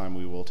now is the time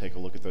we will take a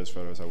look at those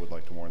photos. I would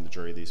like to warn the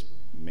jury these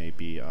may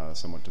be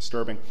somewhat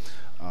disturbing.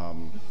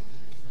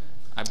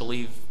 I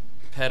believe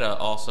PETA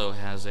also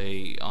has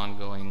a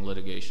ongoing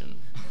litigation.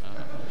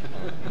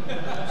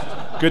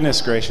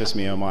 Goodness gracious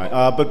me, oh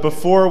my. But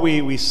before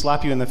we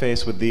slap you in the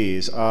face with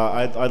these,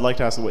 I'd like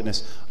to ask the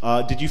witness,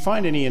 did you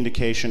find any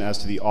indication as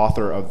to the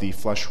author of the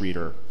Flesh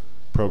Reader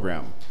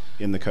program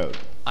in the code?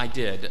 I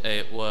did.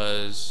 It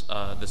was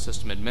the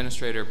system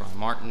administrator, Brian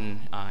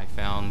Martin. I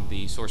found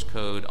the source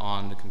code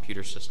on the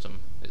computer system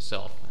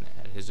itself, and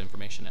it his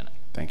information in it.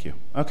 Thank you.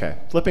 Okay,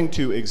 flipping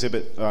to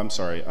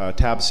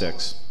tab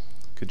 6.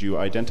 Could you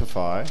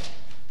identify?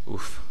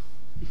 Oof.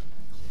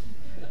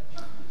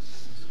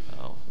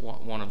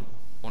 One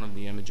of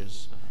the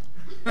images.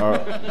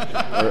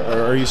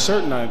 Are you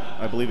certain?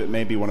 I believe it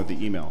may be one of the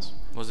emails.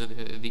 Was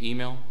it the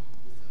email?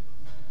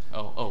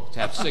 Oh,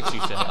 tab 6 you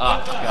said.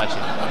 Ah, gotcha.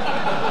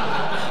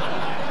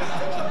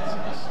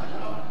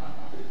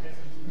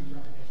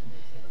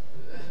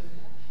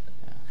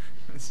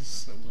 This is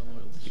so well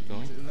oiled. Keep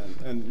going.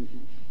 And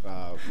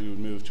we would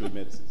move to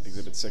admit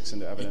Exhibit 6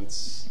 into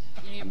evidence.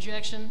 Any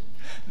objection?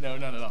 No,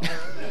 none at all.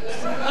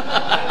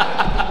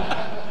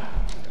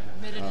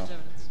 Admitted into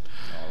evidence.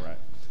 All right.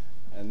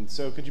 And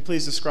so could you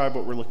please describe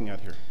what we're looking at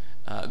here?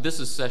 This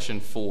is session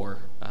 4,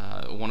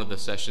 one of the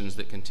sessions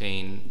that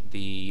contain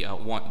the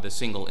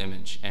single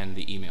image and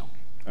the email.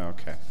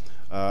 Okay.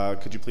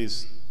 Could you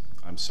please,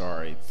 I'm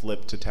sorry,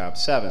 flip to tab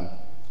 7?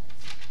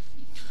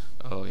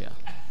 Oh, yeah.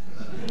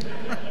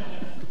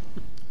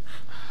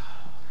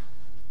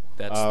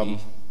 That's I'm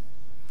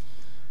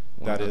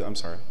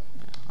sorry.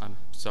 I'm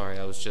sorry,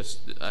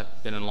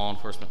 I've been in law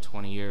enforcement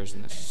 20 years,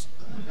 and this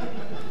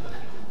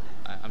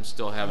I'm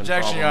still having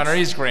Objection, Your Honor,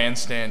 he's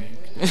grandstanding.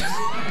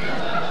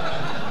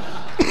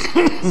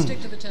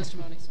 Stick to the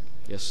testimony, sir.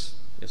 Yes,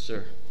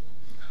 sir.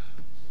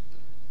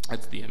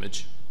 That's the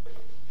image.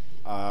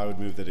 I would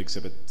move that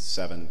Exhibit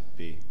 7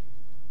 be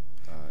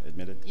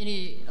admitted.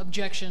 Any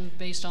objection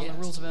based on the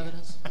rules of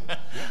evidence?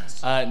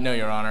 No,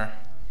 Your Honor.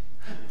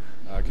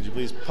 Could you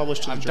please publish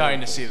to the I'm jury?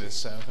 dying to see this,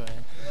 so go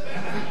ahead.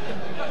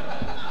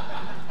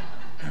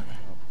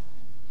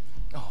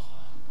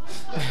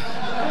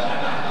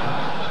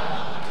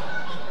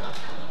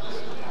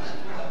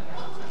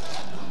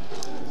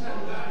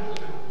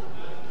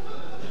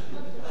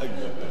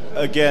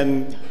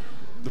 Again,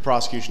 the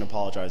prosecution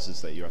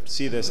apologizes that you have to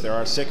see this. There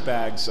are sick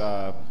bags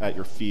at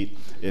your feet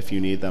if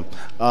you need them.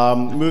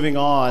 Moving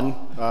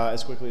on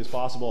as quickly as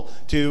possible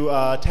to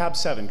tab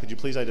 7. Could you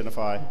please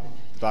identify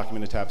the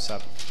document in tab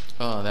 7?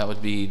 Oh, that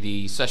would be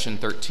the session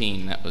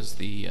 13. That was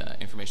the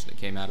information that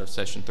came out of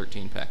session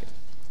 13 packet.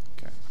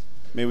 Okay.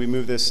 May we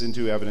move this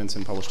into evidence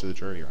and publish to the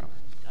jury, Your Honor?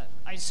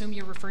 I assume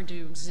you're referring to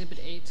Exhibit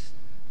 8.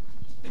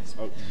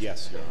 Oh,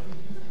 yes, Your Honor.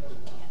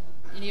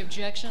 Any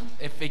objection?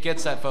 If it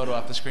gets that photo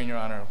off the screen, Your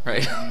Honor,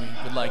 Right.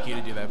 we would like you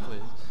to do that,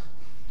 please.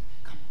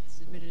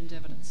 It's admitted into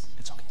evidence.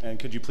 It's okay. And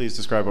could you please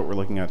describe what we're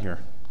looking at here?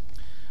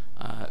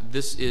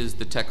 This is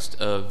the text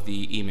of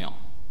the email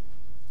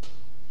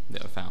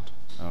that I found.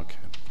 Okay.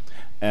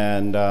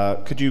 And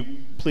could you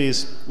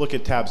please look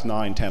at tabs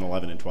 9, 10,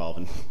 11, and 12,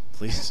 and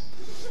please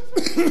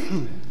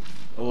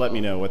let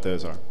me know what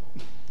those are.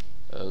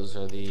 Those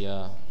are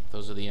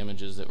the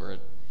images that were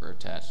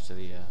attached to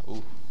the.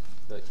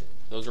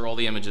 Those are all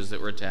the images that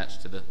were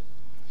attached to the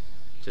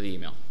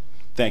email.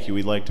 Thank you.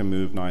 We'd like to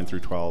move 9 through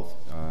 12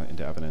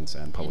 into evidence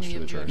and publish Any to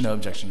the jury. objection? No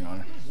objection, Your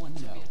Honor. One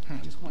no.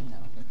 Just one no.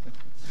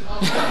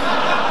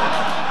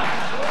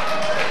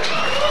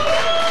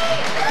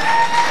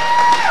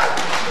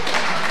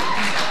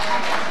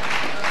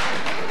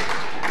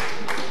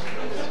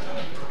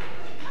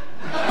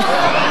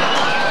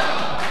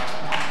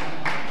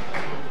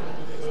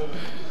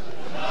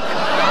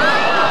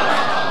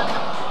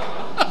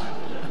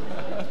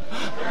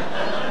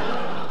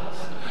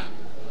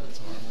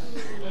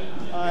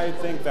 I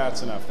think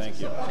that's enough. Thank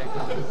you.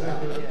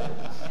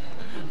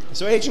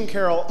 So, Agent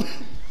Carroll,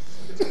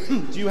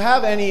 do you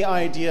have any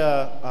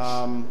idea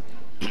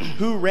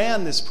who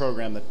ran this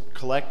program that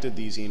collected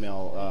these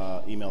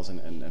emails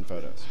and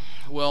photos?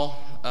 Well,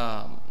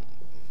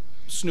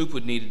 Snoop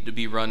would need to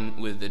be run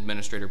with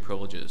administrator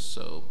privileges,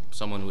 so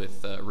someone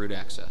with root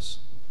access.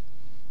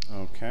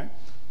 Okay.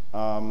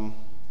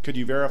 Could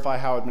you verify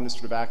how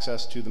administrative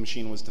access to the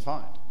machine was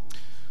defined?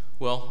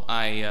 Well,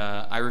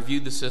 I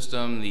reviewed the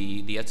system,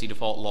 the Etsy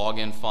default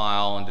login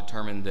file, and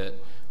determined that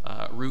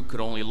root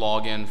could only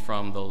log in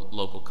from the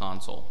local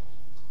console.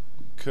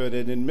 Could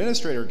an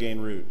administrator gain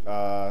root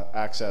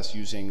access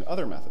using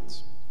other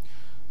methods?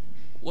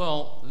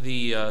 Well,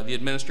 the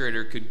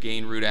administrator could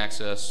gain root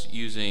access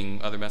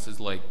using other methods,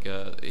 like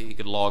he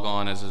could log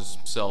on as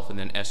himself and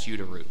then SU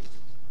to root.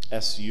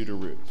 SU to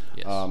root.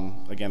 Yes.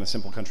 Again, a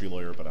simple country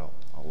lawyer, but I'll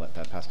let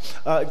that pass.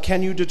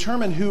 Can you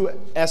determine who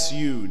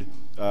SU'd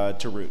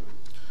to root?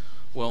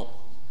 Well,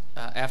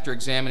 after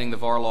examining the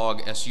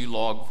varlog SU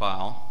log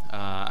file,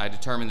 I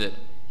determined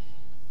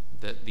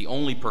that the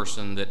only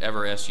person that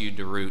ever SU'd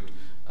to root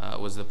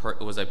was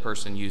a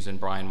person using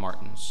Brian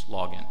Martin's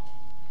login.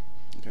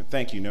 Okay,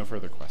 thank you. No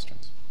further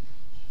questions.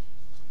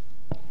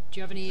 Do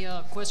you have any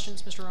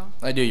questions, Mr. Rowan?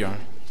 I do, Your Honor.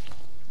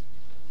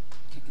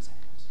 Kick his ass.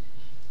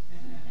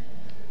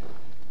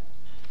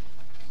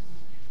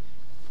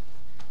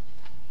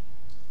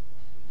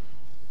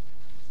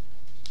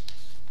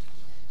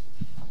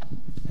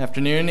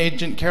 Afternoon,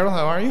 Agent Carroll.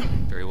 How are you?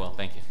 Very well,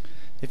 thank you.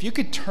 If you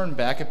could turn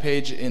back a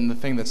page in the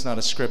thing that's not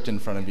a script in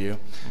front of you,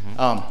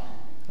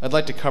 I'd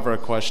like to cover a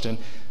question.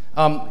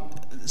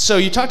 So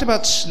you talked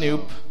about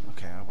Snoop,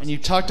 and you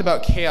talked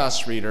about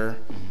Chaos Reader,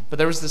 but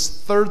there was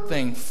this third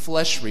thing,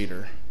 Flesh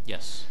Reader.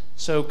 Yes.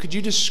 So could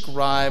you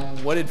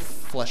describe, what did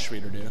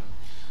FleshReader do?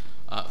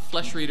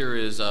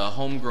 FleshReader is a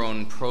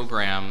homegrown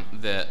program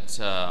that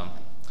I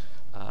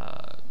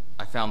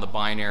found the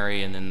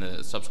binary and then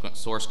the subsequent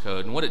source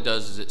code. And what it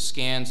does is it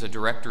scans a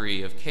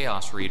directory of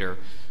Chaos Reader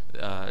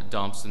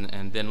dumps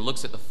and then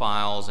looks at the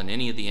files and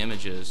any of the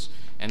images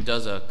and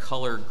does a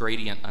color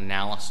gradient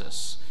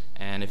analysis.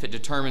 And if it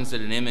determines that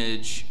an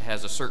image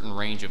has a certain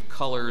range of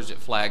colors, it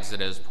flags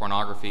it as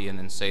pornography and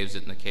then saves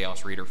it in the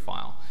Chaos Reader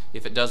file.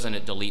 If it doesn't,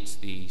 it deletes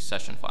the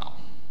session file.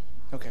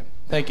 Okay,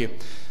 thank you.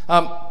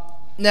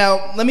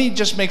 Now, let me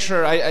just make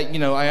sure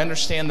I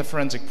understand the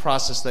forensic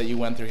process that you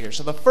went through here.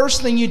 So the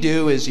first thing you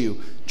do is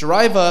you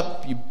drive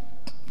up, you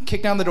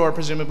kick down the door,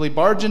 presumably,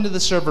 barge into the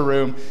server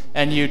room,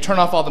 and you turn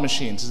off all the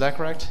machines. Is that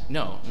correct?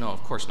 No,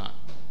 of course not.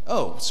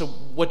 Oh, so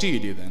what do you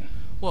do then?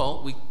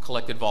 Well, we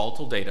collected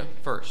volatile data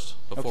first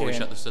before we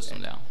shut the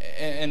system down.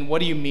 And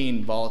what do you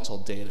mean volatile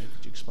data?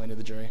 Could you explain to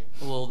the jury?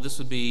 Well, this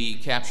would be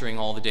capturing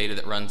all the data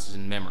that runs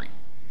in memory.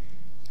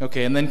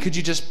 Okay, and then could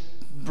you just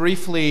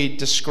briefly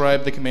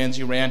describe the commands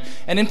you ran?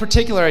 And in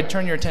particular, I'd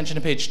turn your attention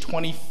to page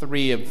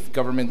 23 of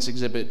Government's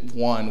Exhibit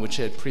 1, which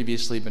had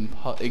previously been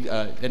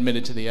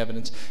admitted to the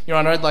evidence. Your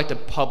Honor, I'd like to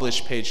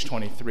publish page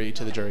 23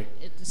 to the jury.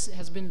 It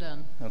has been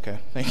done. Okay,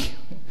 thank you.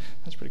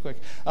 That's pretty quick.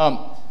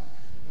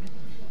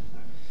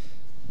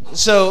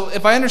 So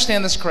if I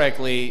understand this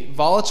correctly,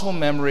 volatile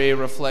memory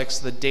reflects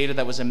the data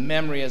that was in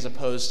memory as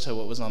opposed to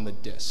what was on the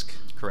disk.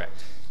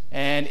 Correct.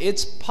 And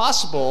it's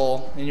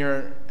possible, in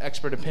your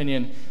expert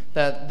opinion,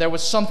 that there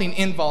was something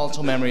in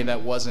volatile memory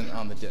that wasn't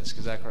on the disk.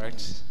 Is that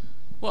correct?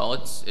 Well,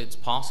 it's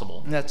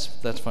possible.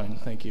 That's fine,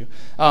 thank you.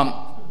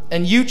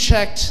 And you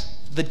checked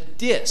the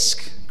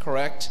disk,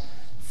 correct,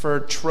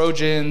 for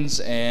Trojans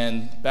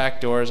and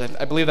backdoors.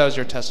 I believe that was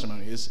your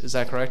testimony. Is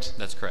that correct?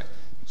 That's correct.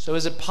 So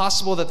is it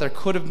possible that there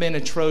could have been a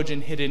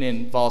Trojan hidden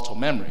in volatile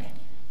memory?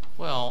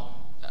 Well,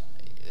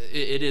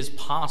 it is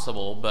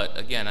possible, but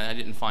again, I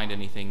didn't find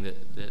anything that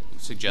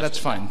suggested. That's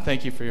fine.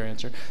 Thank you for your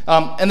answer.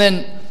 And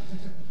then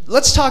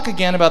let's talk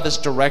again about this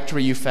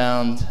directory you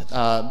found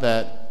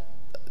that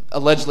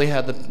allegedly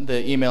had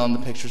the email and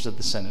the pictures of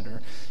the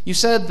senator. You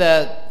said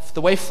that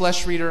the way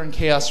FleshReader and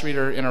Chaos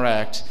Reader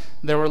interact,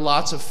 there were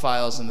lots of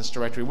files in this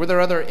directory. Were there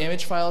other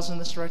image files in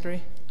this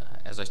directory?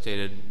 As I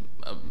stated,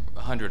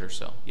 100 or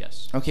so,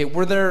 yes. Okay,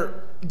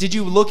 did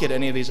you look at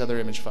any of these other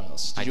image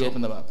files? Did you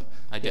open them up?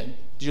 I did. Yeah.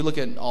 Did you look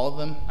at all of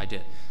them? I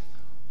did.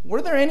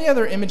 Were there any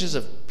other images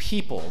of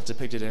people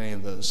depicted in any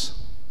of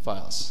those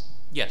files?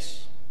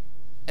 Yes.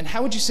 And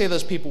how would you say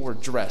those people were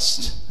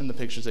dressed in the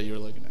pictures that you were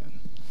looking at?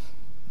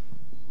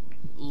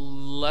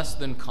 Less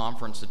than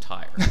conference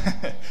attire.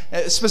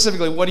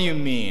 Specifically, what do you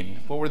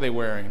mean? What were they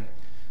wearing?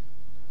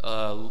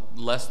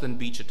 Less than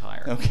beach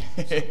attire.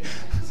 Okay.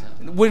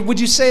 Would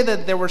you say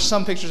that there were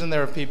some pictures in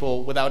there of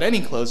people without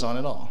any clothes on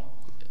at all?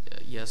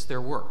 Yes, there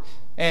were.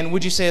 And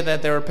would you say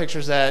that there were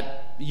pictures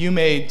that you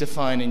may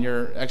define in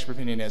your expert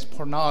opinion as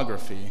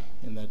pornography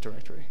in that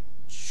directory?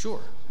 Sure.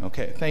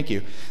 Okay, thank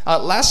you.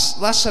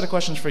 Last set of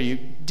questions for you.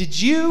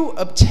 Did you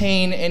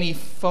obtain any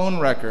phone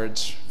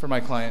records for my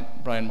client,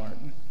 Brian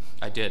Martin?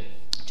 I did.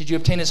 Did you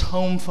obtain his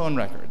home phone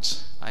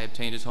records? I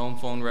obtained his home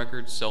phone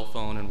records, cell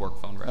phone, and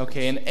work phone records.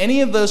 Okay, and any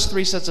of those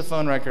 3 sets of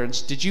phone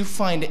records, did you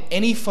find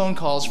any phone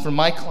calls from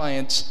my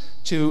client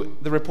to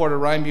the reporter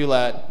Ryan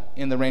Bulat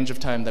in the range of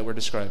time that we're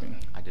describing?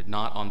 I did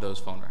not on those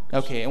phone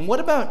records. Okay, and what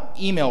about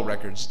email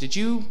records? Did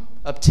you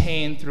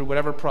obtain, through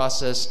whatever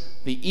process,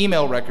 the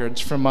email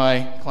records from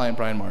my client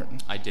Brian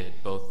Martin? I did,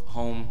 both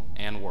home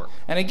and work.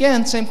 And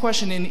again, same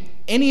question, in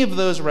any of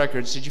those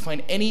records, did you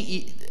find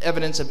any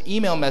evidence of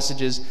email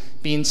messages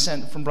being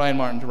sent from Brian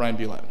Martin to Ryan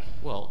Bulat?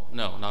 Well,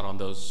 no, not on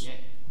those.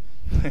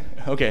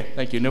 Okay,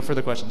 thank you. No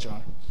further questions, Your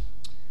Honor.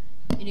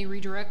 Any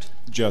redirect?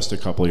 Just a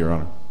couple, Your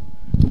Honor.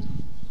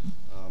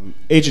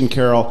 Agent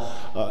Carroll,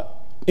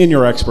 in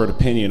your expert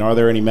opinion, are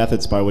there any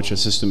methods by which a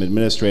system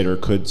administrator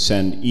could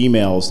send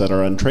emails that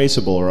are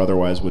untraceable or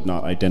otherwise would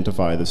not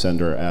identify the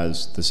sender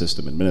as the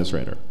system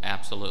administrator?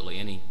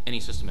 Absolutely. Any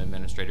system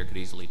administrator could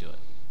easily do it.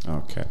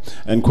 Okay.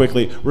 And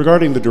quickly,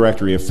 regarding the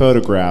directory of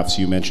photographs,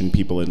 you mentioned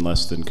people in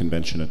less than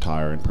convention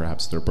attire and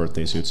perhaps their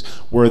birthday suits.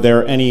 Were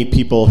there any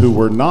people who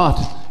were not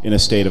in a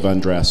state of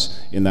undress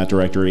in that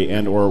directory,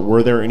 and or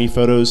were there any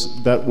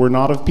photos that were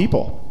not of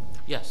people?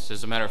 Yes,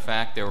 as a matter of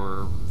fact, there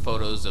were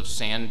photos of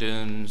sand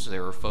dunes,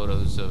 there were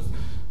photos of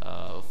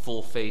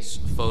full-face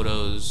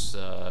photos,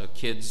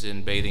 kids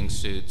in bathing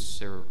suits.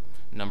 There were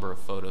a number of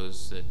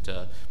photos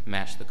that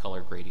matched the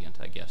color gradient,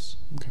 I guess.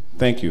 Okay.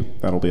 Thank you.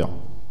 That'll be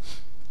all.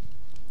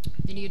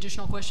 Any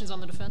additional questions on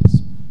the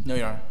defense? No,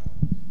 Your Honor.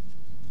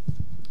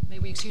 May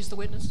we excuse the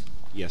witness?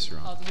 Yes, Your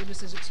Honor. The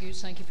witness is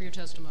excused. Thank you for your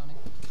testimony.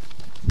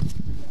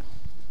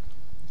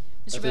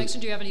 Mr.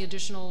 Bankston, do you have any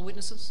additional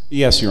witnesses?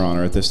 Yes, Your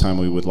Honor. At this time,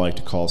 we would like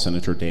to call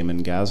Senator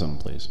Damon Gazem,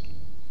 please.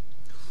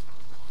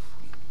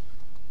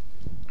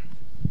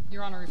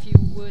 Your Honor, if you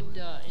would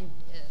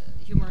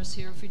humor us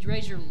here, if you'd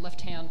raise your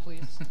left hand,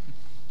 please.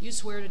 You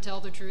swear to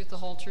tell the truth, the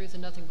whole truth,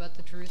 and nothing but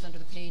the truth under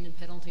the pain and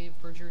penalty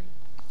of perjury?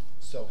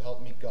 So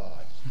help me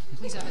God.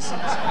 Please have a seat.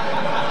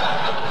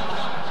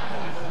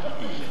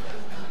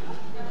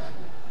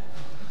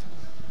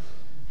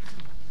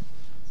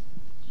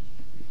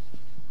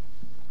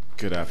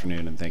 Good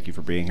afternoon, and thank you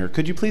for being here.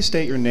 Could you please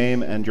state your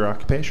name and your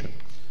occupation?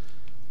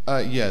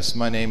 Yes,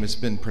 my name has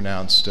been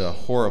pronounced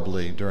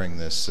horribly during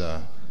this.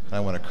 I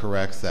want to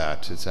correct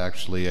that. It's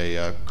actually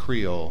a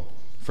Creole,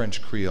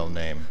 French Creole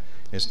name.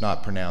 It's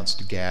not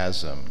pronounced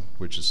gasm,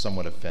 which is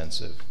somewhat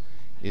offensive.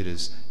 It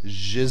is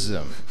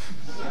jism.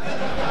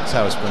 That's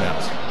how it's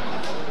pronounced.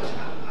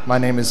 My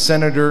name is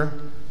Senator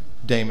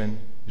Damon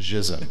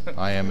Jism.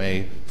 I am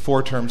a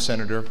 4-term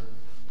senator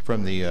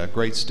from the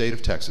great state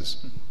of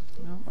Texas.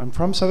 I'm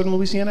from Southern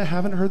Louisiana. I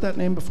haven't heard that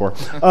name before.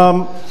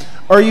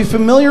 Are you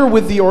familiar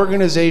with the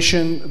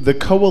organization, the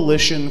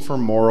Coalition for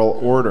Moral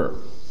Order?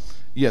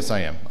 Yes, I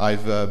am.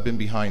 I've been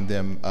behind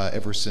them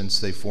ever since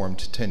they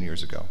formed 10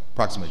 years ago,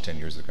 approximately 10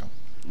 years ago.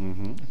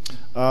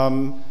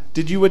 Mm-hmm.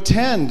 Did you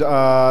attend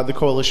the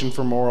Coalition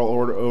for Moral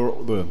Order,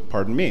 the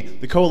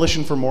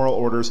Coalition for Moral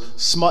Order's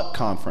SMUT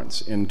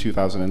conference in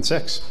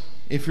 2006?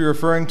 If you're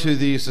referring to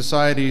the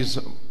Society's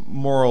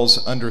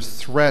Morals Under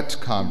Threat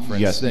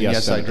conference, then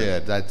yes, I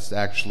did. That's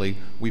actually,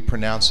 we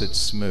pronounce it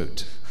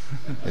SMOOT,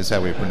 is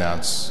how we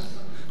pronounce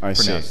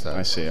that.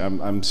 I see.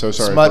 I'm so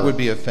sorry. Smut would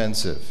be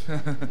offensive.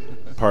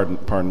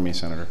 Pardon me,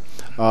 Senator.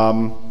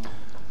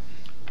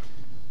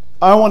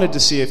 I wanted to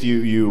see if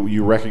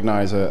you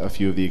recognize a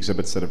few of the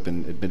exhibits that have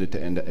been admitted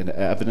to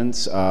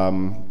evidence.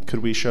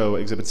 Could we show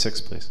Exhibit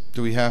 6, please?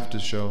 Do we have to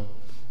show?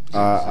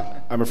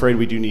 I'm afraid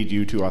we do need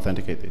you to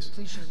authenticate these.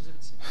 Please show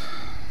Exhibit 6.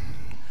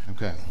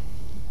 Okay.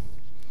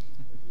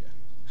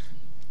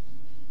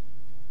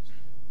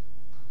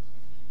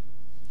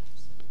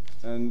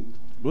 And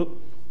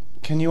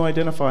can you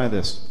identify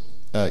this?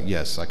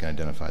 Yes, I can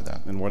identify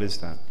that. And what is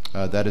that?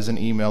 That is an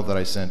email that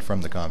I sent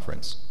from the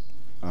conference.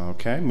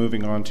 Okay,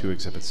 moving on to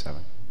Exhibit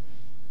 7.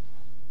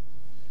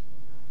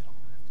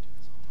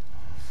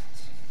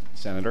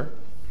 Senator?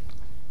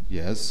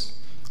 Yes.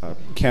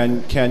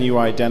 Can you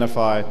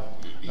identify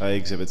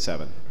Exhibit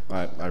 7?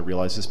 I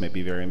realize this may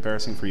be very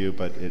embarrassing for you,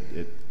 but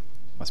it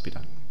must be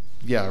done.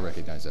 Yeah, I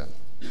recognize that.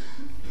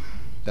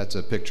 That's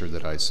a picture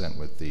that I sent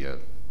with the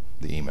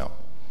email.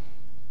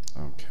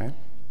 Okay.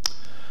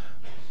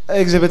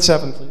 Exhibit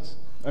 7, please.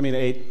 I mean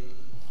 8.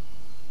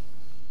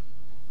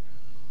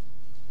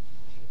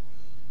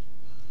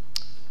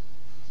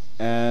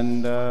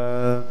 And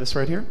this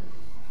right here?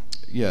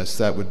 Yes,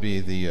 that would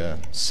be the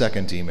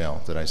second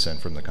email that I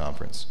sent from the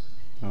conference.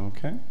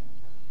 Okay.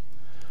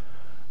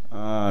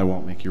 I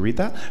won't make you read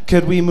that.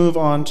 Could we move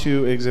on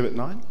to Exhibit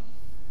 9?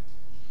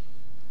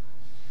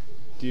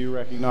 Do you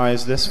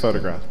recognize this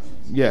photograph?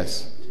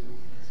 Yes.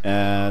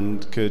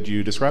 And could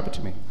you describe it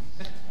to me?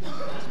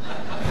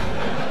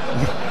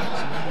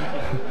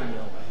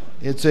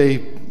 It's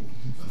a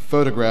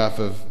photograph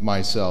of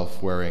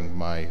myself wearing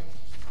my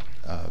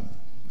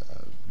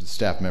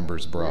staff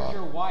member's bra. Where's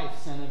your wife,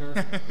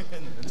 Senator?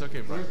 It's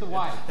okay, Brian. Where's the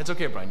wife? It's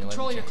okay, Brian. You'll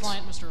Control your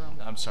client, Mr. Ohm.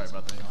 I'm sorry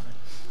about that, Your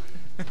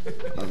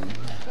Honor.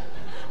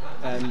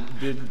 And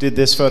did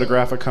this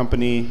photograph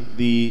accompany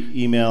the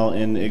email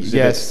in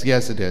Exhibit?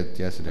 Yes, it did.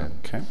 Yes, it did.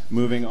 Okay.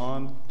 Moving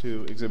on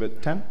to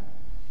Exhibit 10.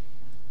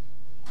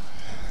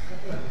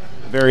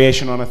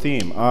 Variation on a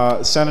theme.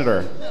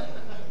 Senator,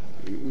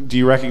 do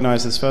you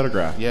recognize this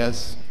photograph?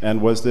 Yes.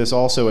 And was this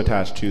also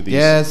attached to these?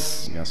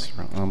 Yes. Yes.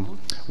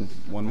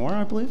 One more,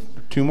 I believe?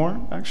 2 more,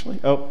 actually?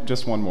 Oh,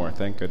 just 1 more,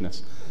 thank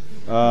goodness.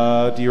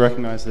 Do you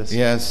recognize this?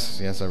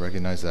 Yes, I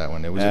recognize that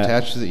one. It was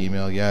attached to the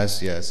email.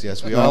 Yes.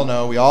 We all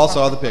know. We all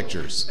saw the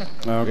pictures.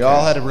 Okay. We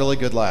all had a really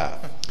good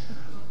laugh.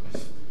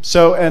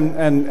 So,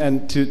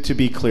 and to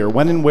be clear,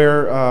 when and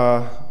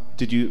where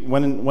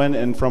when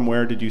and from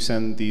where did you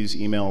send these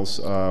emails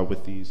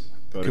with these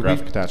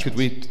photographic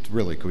attachments?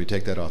 Could we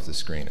take that off the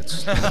screen?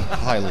 It's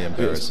highly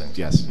embarrassing.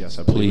 Yes,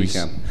 I believe we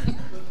can.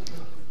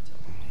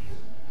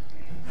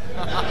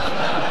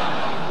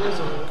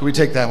 Could we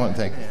take that one?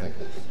 Thank you.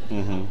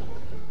 Mm-hmm.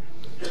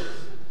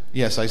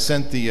 Yes, I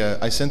sent the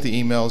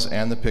emails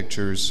and the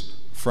pictures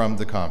from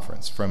the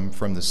conference, from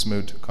the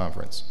SMOOT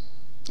conference.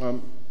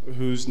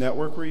 Whose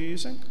network were you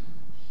using?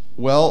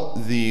 Well,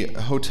 the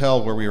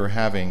hotel where we were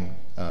having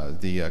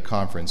the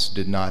conference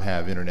did not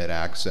have internet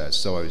access,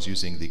 so I was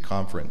using the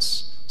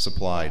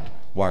conference-supplied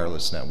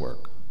wireless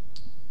network.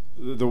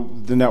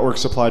 The network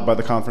supplied by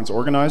the conference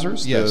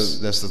organizers? Yes,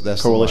 that's the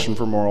Coalition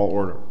for Moral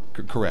Order.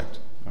 Correct.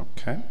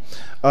 Okay.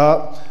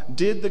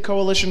 Did the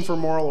Coalition for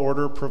Moral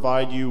Order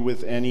provide you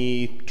with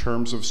any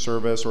terms of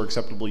service or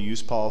acceptable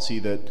use policy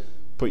that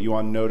put you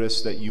on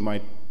notice that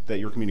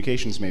your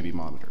communications may be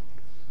monitored?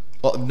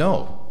 Well,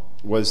 no.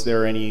 Was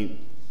there any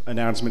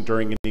announcement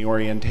during any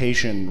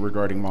orientation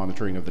regarding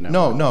monitoring of the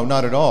network? No,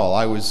 not at all.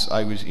 I've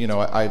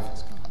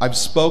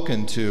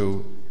spoken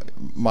to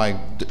my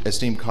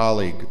esteemed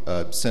colleague,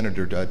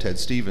 Senator Ted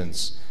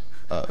Stevens,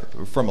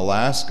 from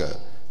Alaska,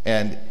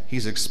 and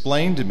he's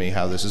explained to me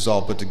how this is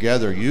all put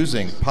together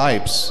using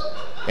pipes,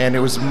 and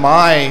it was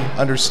my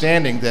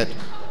understanding that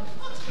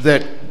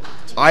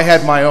I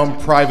had my own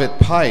private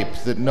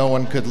pipe that no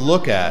one could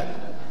look at.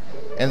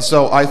 And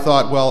so I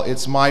thought, well,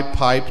 it's my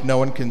pipe, no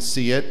one can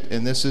see it,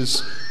 and this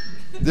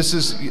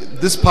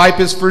pipe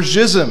is for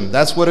jism.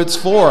 That's what it's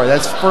for.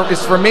 It's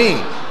for me.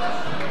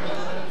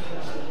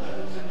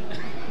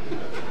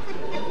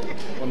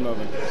 One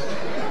moment.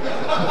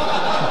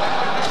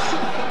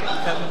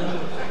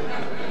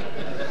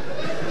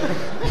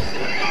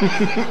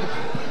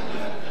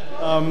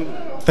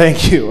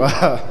 Thank you,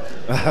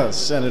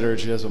 Senator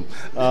Jism.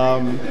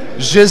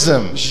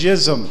 Jism.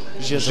 Jism.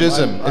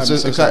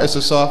 It's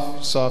a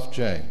soft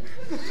J.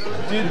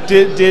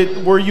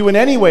 Were you in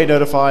any way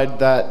notified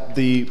that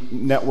the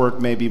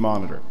network may be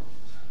monitored?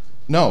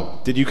 No.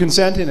 Did you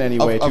consent in any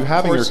way to Of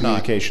having your course not.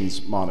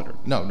 communications monitored?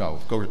 No,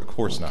 of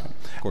course not.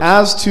 Of course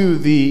As to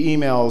the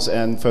emails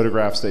and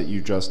photographs that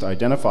you just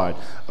identified,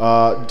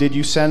 did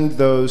you send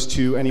those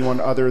to anyone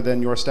other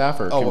than your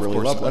staffer? Oh, of Kimberly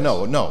course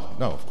Lovelace? no,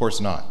 of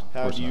course not. Of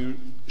Have course you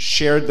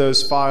shared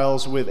those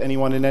files with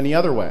anyone in any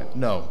other way?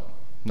 No,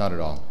 not at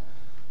all.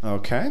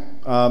 Okay.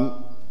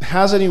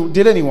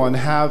 Did anyone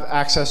have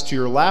access to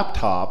your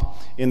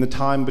laptop in the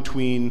time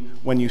between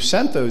when you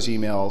sent those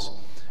emails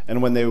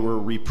and when they were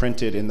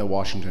reprinted in the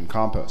Washington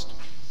Compost?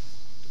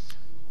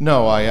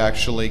 No, I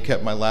actually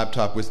kept my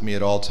laptop with me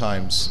at all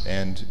times,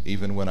 and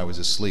even when I was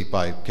asleep,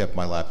 I kept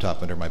my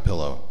laptop under my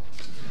pillow.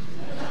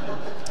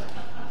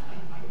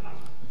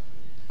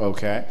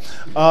 Okay.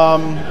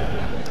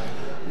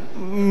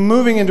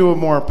 Moving into a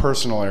more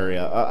personal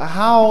area,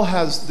 how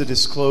has the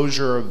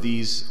disclosure of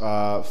these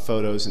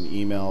photos and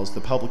emails,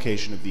 the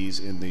publication of these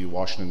in the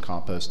Washington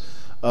Compost,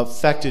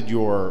 affected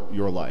your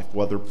life,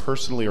 whether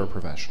personally or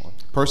professionally?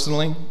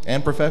 Personally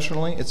and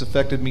professionally, it's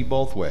affected me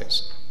both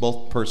ways,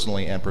 both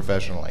personally and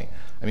professionally.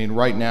 I mean,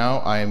 right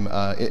now,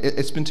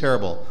 it's been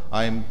terrible.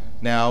 I'm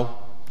now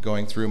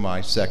going through my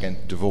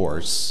second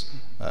divorce,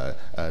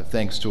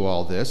 thanks to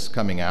all this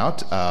coming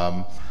out.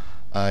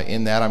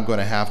 In that, I'm going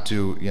to have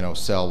to,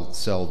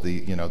 sell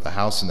the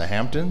house in the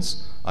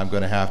Hamptons. I'm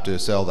going to have to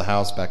sell the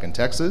house back in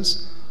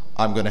Texas.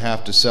 I'm going to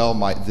have to sell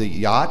the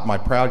yacht, my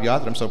proud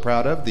yacht that I'm so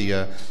proud of,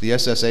 the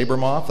SS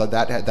Abramoff.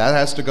 That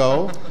has to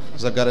go,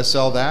 because I've got to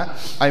sell that.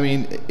 I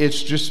mean,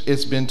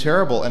 it's been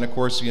terrible. And of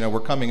course, we're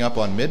coming up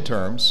on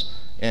midterms,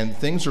 and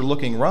things are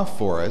looking rough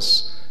for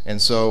us.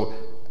 And so,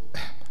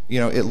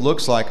 it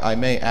looks like I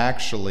may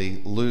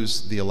actually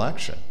lose the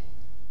election.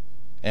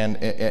 And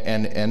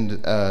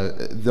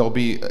there'll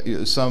be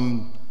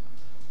some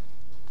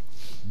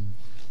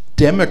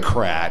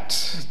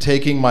Democrat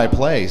taking my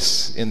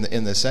place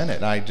in the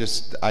Senate. And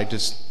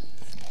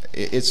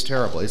it's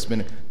terrible. It's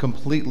been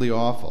completely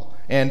awful.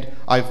 And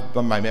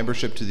my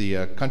membership to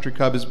the country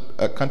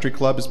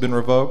club has been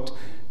revoked,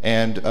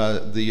 and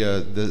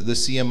the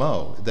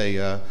CMO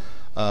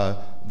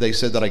they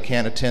said that I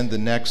can't attend the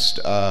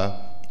next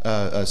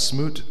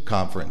Smoot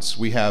conference.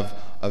 We have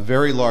a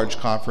very large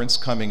conference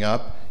coming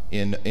up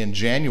in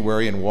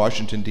January in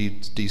Washington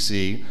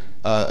D.C.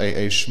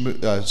 A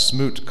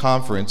Smoot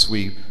conference.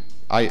 We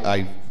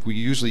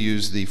usually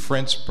use the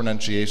French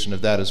pronunciation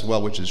of that as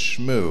well, which is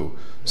Shmoo.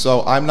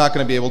 So I'm not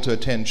going to be able to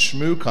attend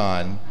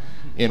ShmooCon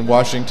in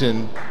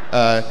Washington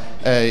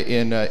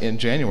in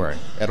January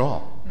at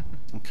all.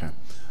 Okay.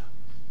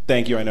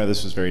 Thank you. I know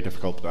this was very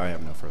difficult, but I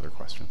have no further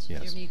questions. Do you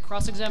have any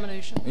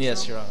cross-examination?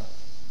 Yes, Your Honor.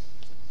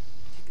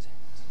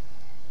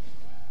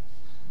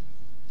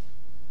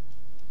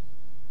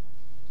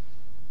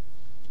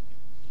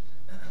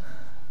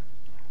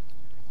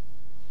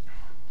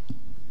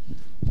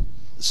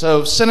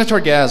 So,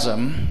 Senator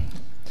Gasm.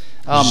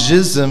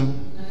 Jism.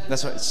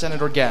 That's right,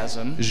 Senator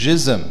Gasm.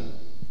 Jism.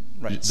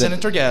 Right,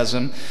 Senator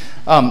Gasm.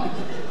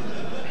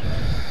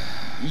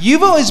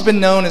 You've always been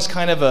known as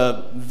kind of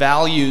a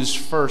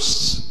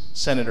values-first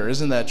senator,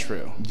 isn't that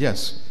true?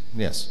 Yes,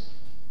 yes.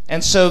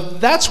 And so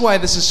that's why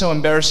this is so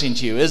embarrassing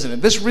to you, isn't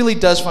it? This really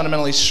does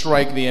fundamentally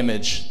strike the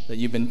image that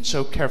you've been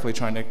so carefully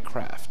trying to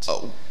craft.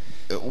 Oh,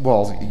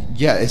 well,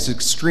 yeah, it's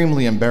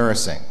extremely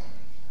embarrassing.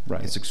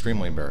 Right. It's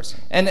extremely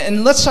embarrassing.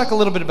 And let's talk a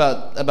little bit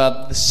about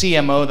the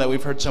CMO that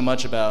we've heard so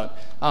much about.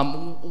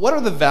 What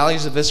are the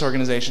values of this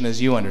organization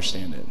as you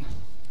understand it?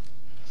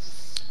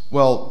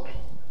 Well,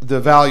 the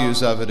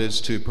values of it is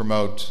to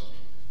promote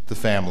the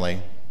family.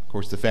 Of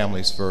course, the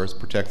family's first,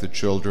 protect the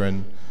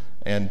children,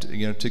 and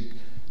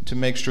to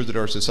make sure that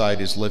our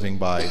society is living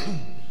by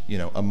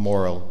a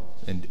moral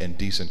and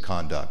decent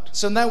conduct.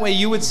 So in that way,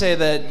 you would say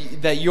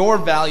that your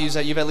values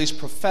that you've at least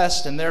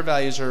professed and their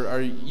values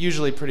are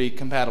usually pretty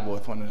compatible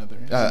with one another.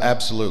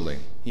 Absolutely.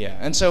 Yeah.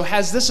 And so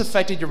has this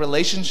affected your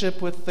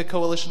relationship with the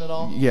coalition at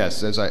all?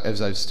 Yes, as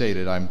I've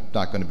stated, I'm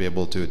not going to be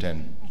able to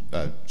attend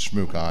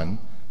ShmooCon,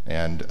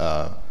 and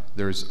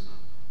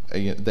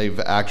they've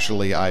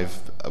actually, I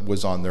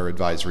was on their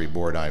advisory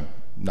board. I'm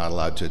not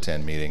allowed to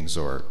attend meetings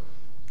or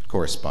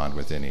correspond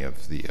with any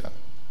of the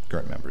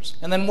current members.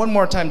 And then one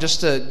more time,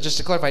 just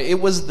to clarify, it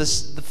was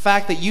the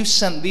fact that you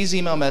sent these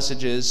email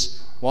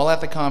messages while at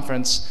the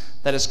conference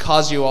that has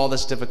caused you all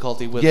this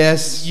difficulty with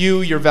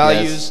you, your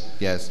values,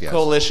 yes.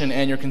 coalition,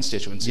 and your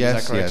constituency.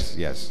 Yes, is that correct?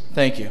 yes.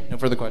 Thank you. No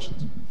further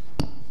questions.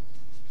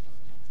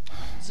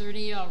 there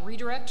any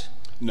redirect?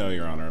 No,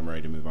 Your Honor. I'm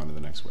ready to move on to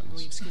the next We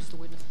witness. excuse the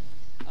witness.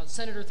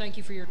 Senator, thank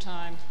you for your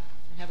time,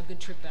 and have a good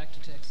trip back to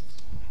Texas.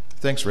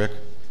 Thanks, Rick.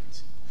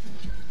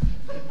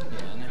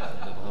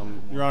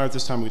 Your Honor, at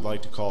this time we'd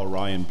like to call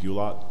Ryan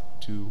Bulott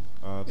to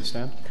the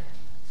stand.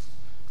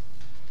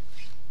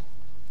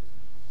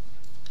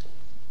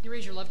 You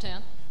raise your left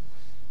hand.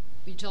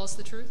 Will you tell us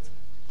the truth?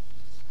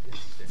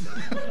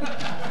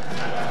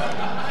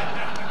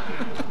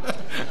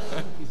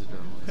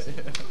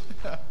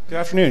 Good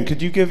afternoon.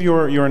 Could you give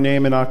your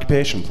name and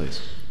occupation,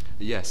 please?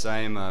 Yes, I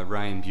am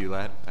Ryan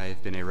Bulott. I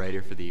have been a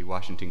writer for the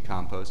Washington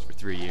Compost for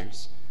 3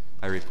 years.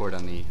 I report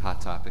on the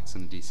hot topics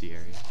in the D.C.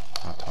 area.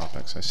 Hot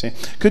topics, I see.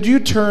 Could you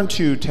turn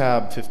to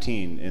tab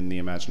 15 in the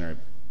imaginary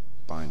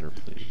binder,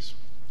 please?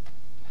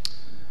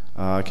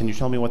 Can you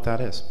tell me what that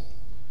is?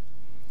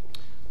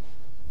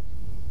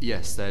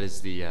 Yes, that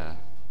is the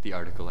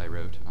article I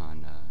wrote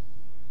on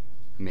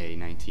May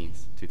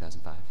 19th,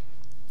 2005,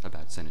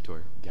 about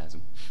Senator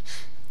Gasm.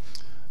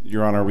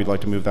 Your Honor, we'd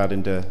like to move that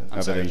into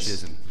evidence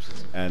Schism.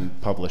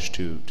 and publish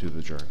to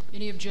the jury.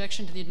 Any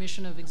objection to the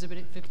admission of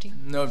Exhibit 15?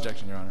 No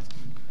objection, Your Honor.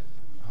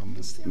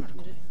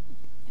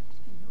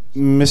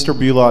 Mr.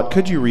 Bulott,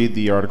 could you read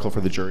the article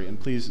for the jury? And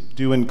please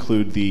do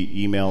include the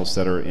emails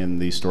that are in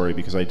the story,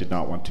 because I did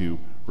not want to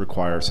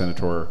require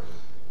Senator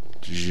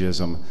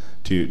Gism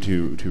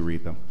to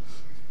read them.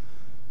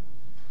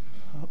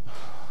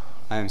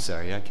 I'm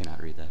sorry, I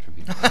cannot read that from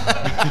here.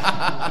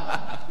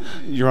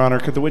 Your Honor,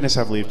 could the witness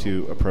have leave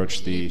to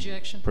approach the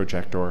Objection.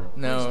 projector?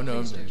 No, no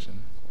Please do.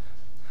 objection.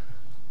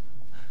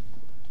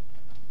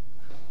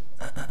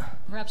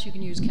 Perhaps you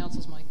can use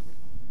counsel's mic.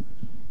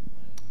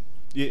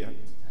 Yeah,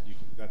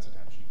 that's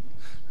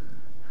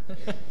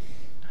attached.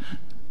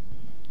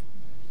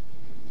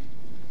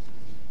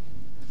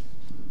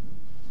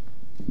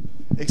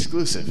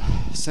 Exclusive.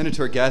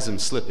 Senator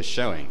Gasm's slip is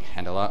showing,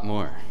 and a lot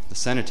more. The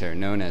senator,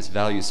 known as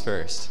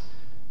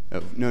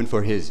known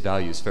for his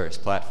Values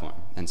First platform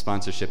and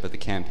sponsorship of the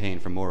Campaign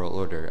for Moral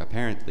Order,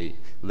 apparently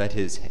let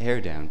his hair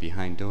down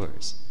behind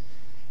doors.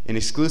 In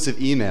exclusive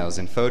emails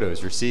and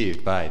photos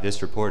received by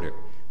this reporter,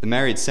 the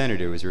married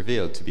senator was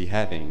revealed to be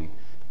having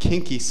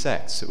kinky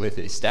sex with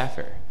a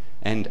staffer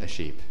and a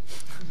sheep.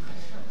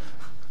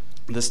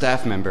 The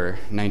staff member,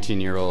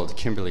 19-year-old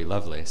Kimberly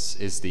Lovelace,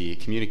 is the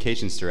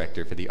communications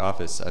director for the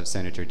office of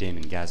Senator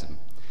Damon Gasm,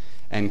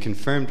 and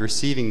confirmed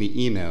receiving the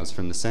emails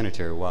from the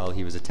senator while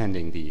he was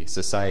attending the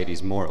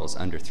Society's Morals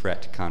Under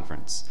Threat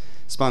conference,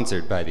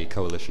 sponsored by the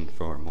Coalition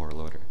for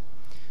Moral Order.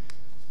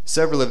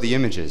 Several of the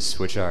images,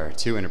 which are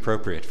too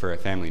inappropriate for a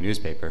family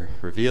newspaper,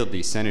 revealed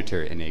the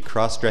senator in a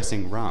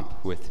cross-dressing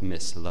romp with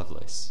Miss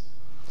Lovelace.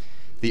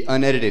 The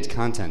unedited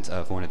content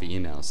of one of the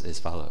emails is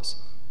follows.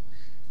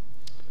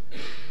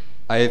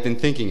 I have been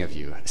thinking of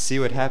you. See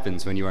what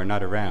happens when you are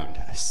not around,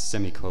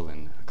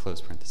 semicolon, close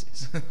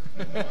parentheses.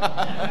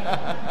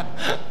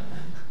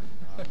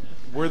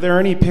 Were there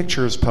any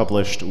pictures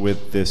published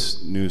with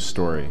this news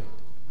story?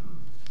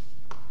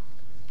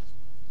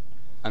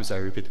 I'm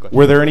sorry, repeat the question.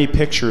 Were there any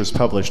pictures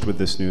published with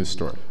this news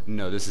story?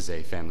 No, this is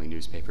a family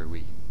newspaper.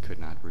 We could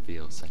not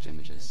reveal such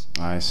images.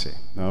 I see.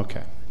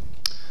 Okay.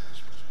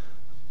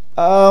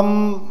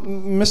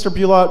 Mr.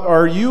 Bulott,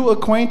 are you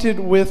acquainted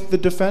with the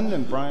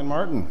defendant, Brian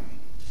Martin?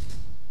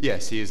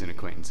 Yes, he is an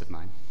acquaintance of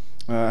mine.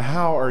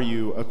 How are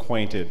you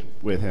acquainted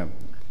with him?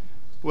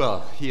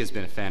 Well, he has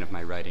been a fan of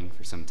my writing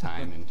for some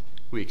time, and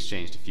we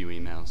exchanged a few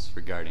emails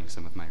regarding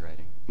some of my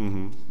writing.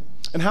 Mm-hmm.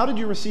 And how did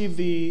you receive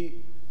the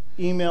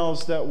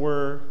emails that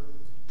were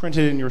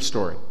printed in your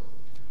story?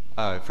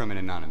 From an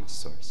anonymous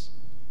source.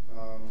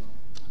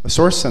 A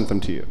source sent them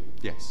to you?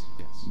 Yes,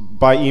 yes.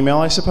 By email,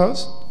 I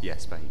suppose?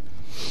 Yes, by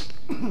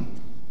email.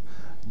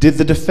 Did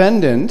the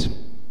defendant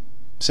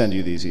send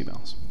you these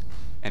emails?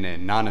 An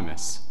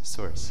anonymous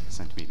source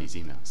sent me these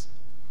emails.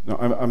 No,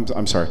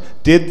 I'm sorry.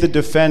 Did the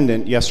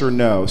defendant, yes or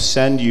no,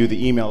 send you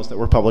the emails that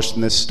were published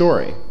in this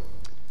story?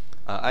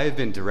 I have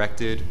been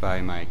directed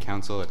by my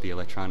counsel at the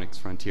Electronics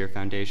Frontier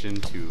Foundation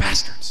to...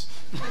 Bastards!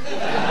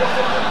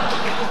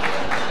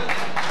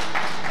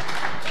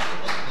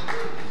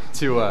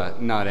 to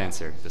not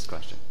answer this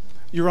question.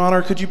 Your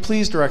Honor, could you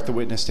please direct the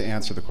witness to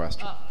answer the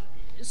question?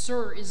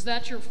 Sir, is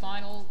that your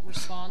final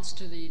response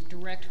to the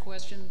direct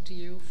question to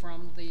you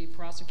from the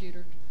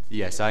prosecutor?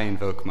 Yes, I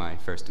invoke my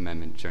First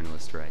Amendment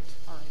journalist right.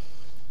 All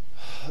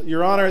right.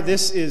 Your Honor,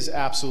 this is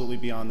absolutely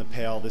beyond the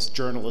pale, this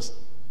journalist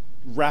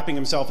wrapping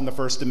himself in the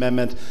First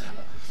Amendment.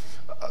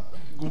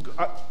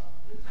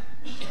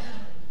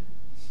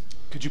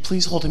 Could you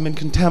please hold him in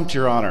contempt,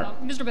 Your Honor?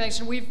 Mr.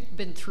 Bankston, we've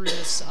been through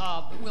this.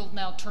 We'll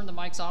now turn the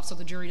mics off so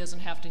the jury doesn't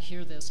have to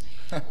hear this.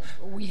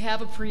 We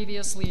have a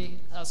previously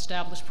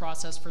established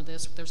process for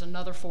this. There's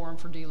another forum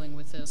for dealing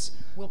with this.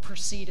 We'll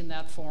proceed in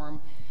that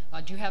forum.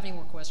 Do you have any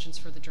more questions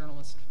for the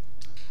journalist?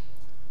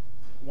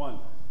 One,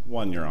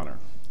 Your Honor.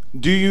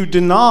 Do you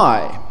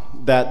deny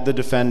that the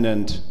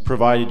defendant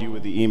provided you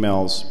with the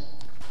emails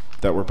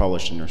that were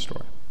published in your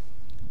story?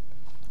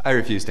 I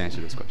refuse to answer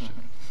this question.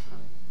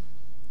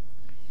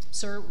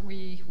 Sir,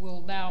 we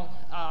will now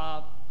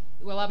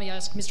Well, let me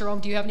ask, Mr. Ohm,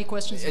 do you have any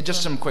questions?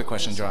 Just some quick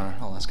questions, Your Honor.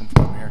 I'll ask them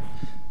from over here.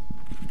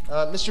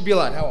 Mr.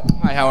 Bulat,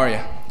 hi, how are you?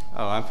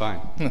 Oh, I'm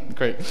fine.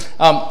 Great.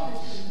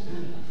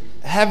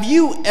 Have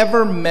you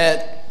ever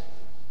met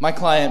my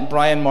client,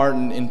 Brian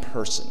Martin, in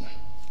person?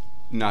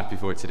 Not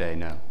before today,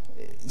 no.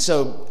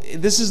 So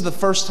this is the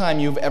first time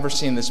you've ever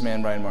seen this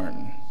man, Brian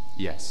Martin?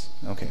 Yes.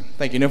 Okay,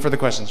 thank you. No further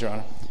questions, Your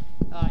Honor.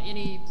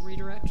 Any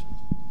redirect?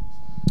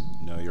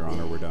 No, Your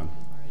Honor, we're done.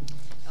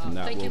 And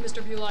that Thank you, will-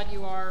 Mr. Bulat.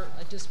 You are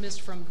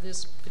dismissed from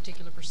this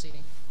particular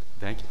proceeding.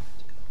 Thank you.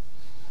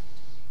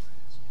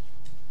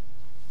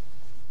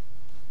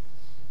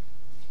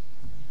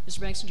 Mr.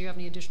 Bankston, do you have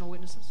any additional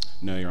witnesses?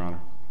 No, Your Honor.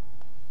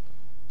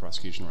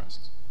 Prosecution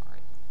rests. All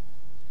right.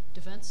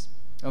 Defense?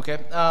 Okay,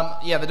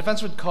 yeah, the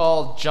defense would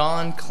call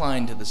John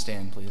Klein to the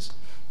stand, please.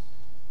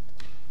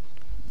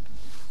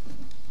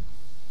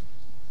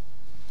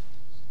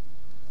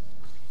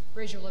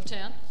 Raise your left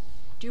hand.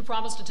 Do you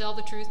promise to tell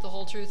the truth, the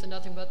whole truth, and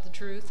nothing but the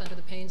truth under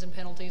the pains and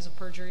penalties of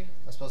perjury?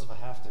 I suppose if I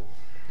have to.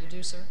 You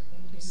do, sir.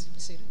 Please be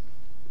seated.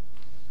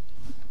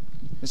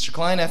 Mr.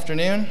 Klein,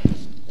 afternoon.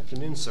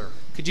 Afternoon, sir.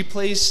 Could you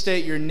please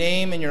state your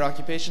name and your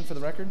occupation for the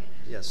record?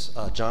 Yes,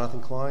 Jonathan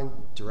Klein,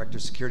 Director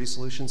Security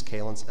Solutions,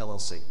 Kalins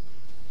LLC.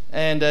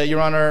 And, Your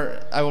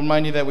Honor, I will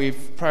remind you that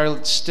we've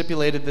prior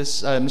stipulated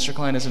this, Mr.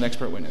 Klein as an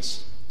expert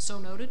witness. So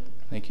noted.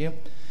 Thank you.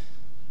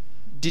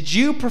 Did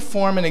you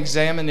perform an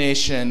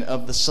examination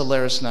of the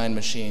Solaris 9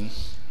 machine?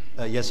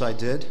 Yes, I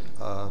did.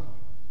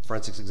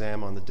 Forensics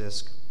exam on the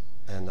disk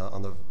and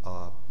on the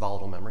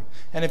volatile memory.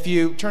 And if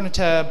you turn to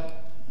tab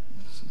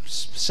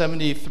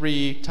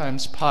 73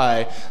 times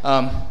pi,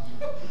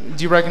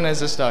 do you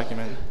recognize this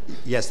document?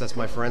 Yes, that's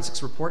my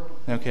forensics report.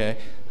 Okay.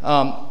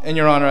 And,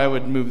 Your Honor, I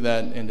would move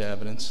that into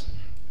evidence.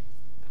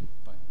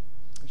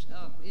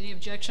 Any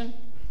objection?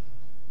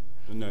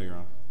 No, Your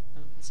Honor.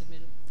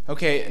 Submitted.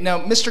 Okay, now,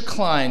 Mr.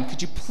 Klein,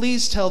 could you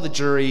please tell the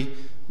jury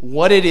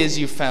what it is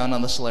you found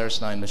on the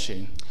Solaris 9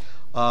 machine?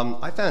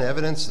 I found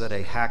evidence that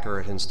a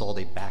hacker had installed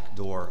a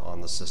backdoor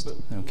on the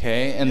system.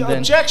 Okay, and The then...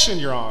 Objection,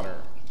 Your Honor.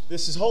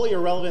 This is wholly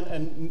irrelevant,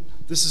 and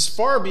this is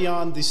far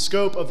beyond the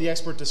scope of the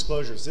expert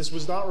disclosures. This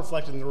was not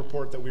reflected in the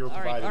report that we were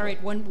provided. All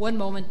right. One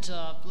moment.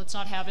 Let's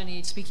not have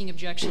any speaking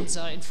objections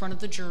in front of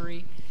the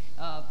jury.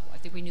 I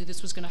think we knew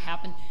this was going to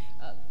happen.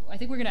 I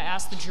think we're going to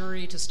ask the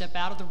jury to step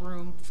out of the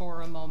room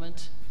for a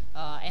moment,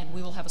 and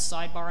we will have a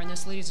sidebar on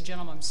this. Ladies and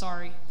gentlemen, I'm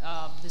sorry.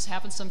 This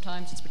happens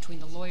sometimes. It's between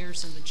the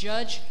lawyers and the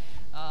judge,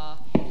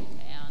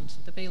 and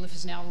the bailiff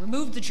has now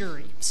removed the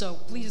jury. So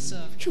please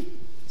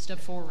step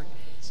forward.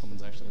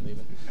 Someone's actually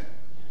leaving.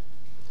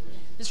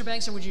 Mr.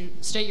 Bankston, would you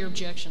state your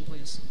objection,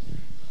 please?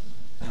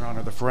 Your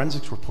Honor, the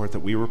forensics report that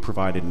we were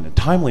provided in a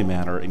timely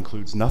manner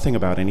includes nothing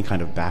about any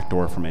kind of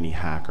backdoor from any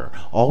hacker.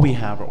 All we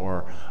have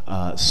are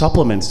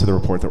supplements to the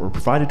report that were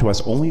provided to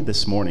us only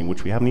this morning,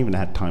 which we haven't even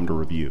had time to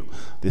review.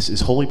 This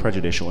is wholly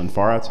prejudicial and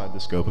far outside the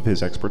scope of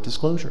his expert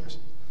disclosures.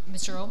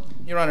 Mr. O?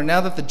 Your Honor,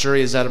 now that the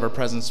jury is out of our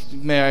presence,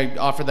 may I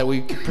offer that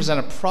we present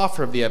a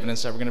proffer of the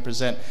evidence that we're going to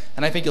present,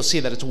 and I think you'll see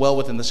that it's well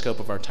within the scope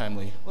of our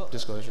timely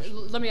disclosures.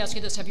 Let me ask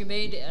you this. Have you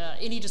made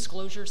any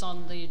disclosures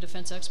on the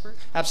defense expert?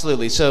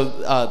 Absolutely.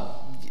 So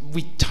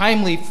we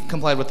timely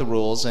complied with the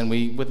rules, and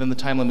we, within the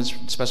time limits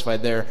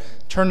specified there,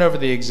 turned over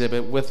the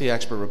exhibit with the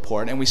expert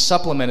report, and we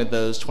supplemented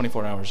those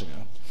 24 hours ago.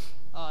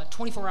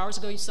 24 hours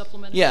ago you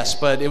supplemented? Yes,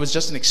 but it was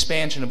just an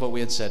expansion of what we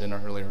had said in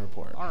our earlier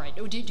report. All right.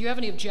 Do you have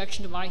any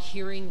objection to my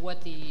hearing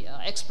what the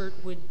expert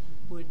would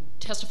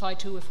testify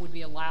to if would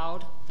be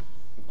allowed?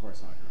 Of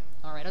course not, Your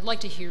Honor. All right. I'd like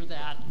to hear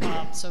that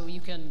so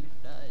you can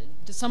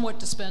somewhat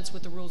dispense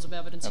with the rules of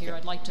evidence here.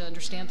 I'd like to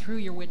understand through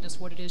your witness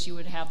what it is you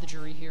would have the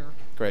jury hear.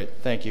 Great.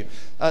 Thank you.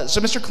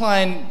 So, Mr.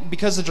 Klein,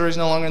 because the jury's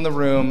no longer in the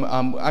room,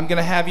 I'm going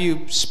to have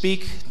you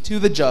speak to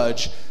the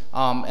judge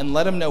and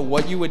let him know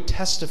what you would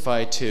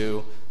testify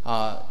to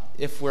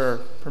if we're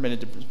permitted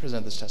to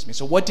present this testimony.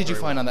 So what did you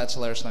find on that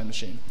Solaris 9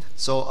 machine?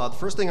 So the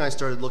first thing I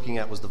started looking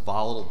at was the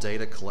volatile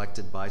data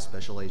collected by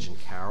Special Agent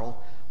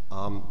Carroll.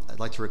 I'd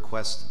like to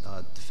request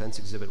Defense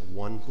Exhibit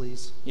 1,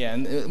 please. Yeah,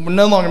 and we're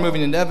no longer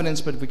moving into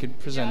evidence, but if we could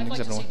present I'd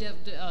like to Exhibit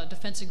 1. see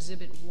Defense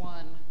Exhibit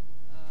 1.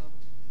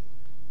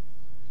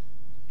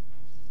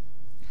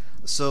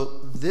 So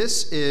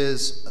this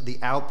is the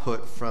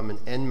output from an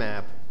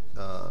Nmap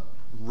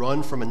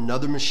run from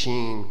another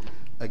machine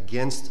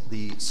against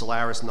the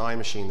Solaris 9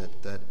 machine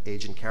that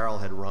Agent Carroll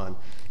had run.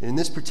 And in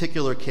this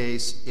particular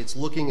case, it's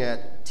looking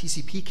at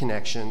TCP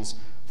connections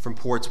from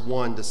ports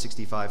 1 to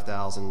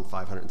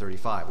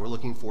 65,535. We're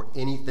looking for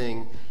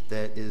anything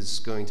that is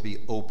going to be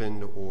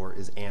opened or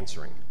is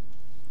answering.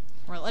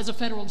 Well, as a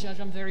federal judge,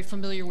 I'm very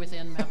familiar with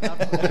Nmap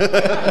output.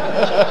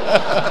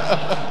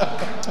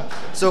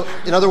 So,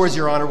 in other words,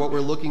 Your Honor, what we're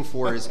looking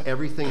for is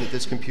everything that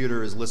this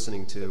computer is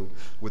listening to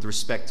with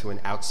respect to an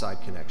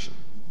outside connection.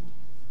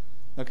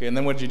 Okay, and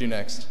then what did you do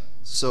next?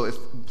 So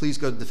please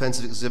go to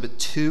Defense Exhibit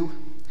 2.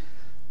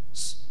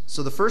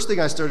 So the first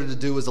thing I started to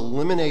do was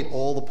eliminate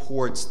all the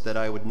ports that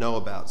I would know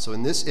about. So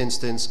in this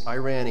instance, I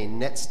ran a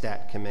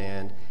netstat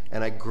command,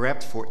 and I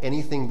grepped for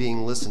anything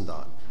being listened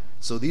on.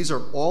 So these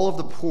are all of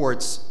the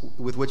ports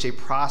with which a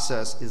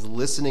process is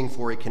listening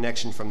for a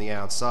connection from the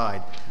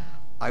outside.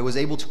 I was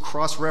able to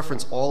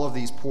cross-reference all of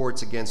these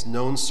ports against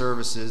known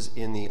services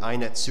in the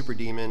INET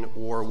superdaemon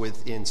or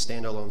within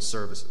standalone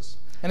services.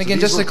 And So again,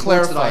 these just were to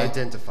ports that I clarify,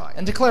 identified.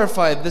 and to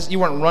clarify, this you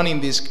weren't running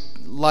these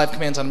live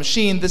commands on a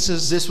machine. This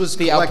was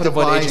the output collected of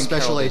what by Agent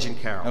Special Carroll did. Agent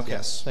Carroll, Okay,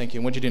 yes. thank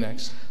you. What'd you do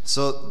next?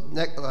 So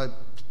I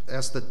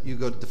ask that you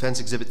go to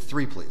Defense Exhibit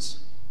 3, please.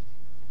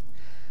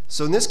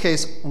 So in this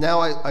case,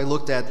 now I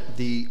looked at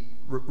the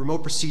remote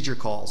procedure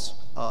calls.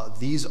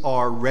 These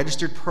are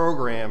registered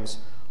programs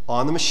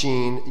on the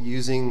machine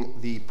using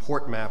the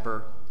port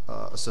mapper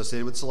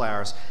associated with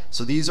Solaris.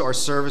 So these are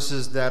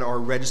services that are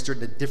registered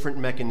in a different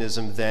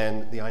mechanism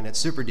than the INET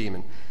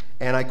superdaemon.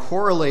 And I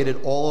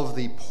correlated all of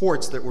the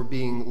ports that were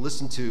being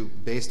listened to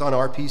based on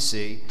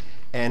RPC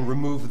and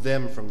removed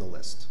them from the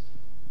list.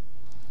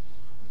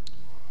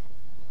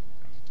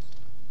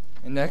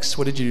 And next,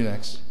 what did you do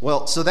next?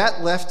 Well, so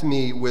that left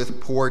me with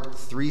port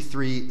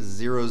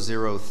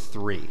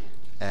 33003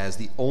 as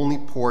the only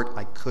port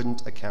I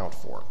couldn't account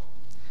for.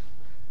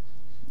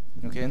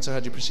 Okay, and so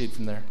how'd you proceed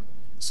from there?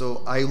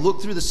 So I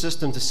looked through the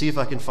system to see if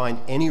I can find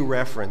any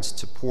reference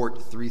to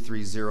port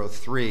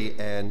 3303,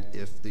 and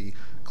if the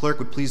clerk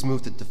would please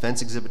move to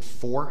Defense Exhibit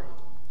 4.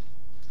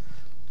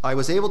 I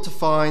was able to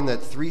find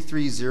that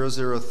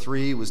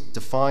 33003 was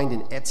defined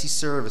in Etsy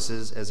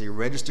Services as a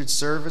registered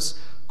service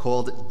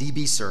called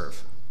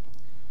dbserve.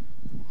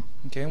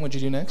 Okay, and what'd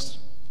you do next?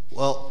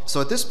 Well,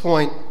 so at this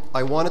point,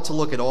 I wanted to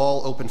look at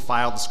all open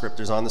file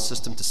descriptors on the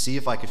system to see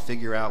if I could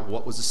figure out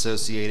what was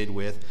associated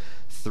with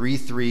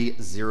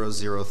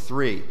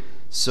 33003.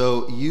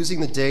 So using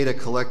the data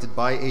collected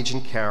by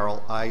Agent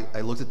Carroll, I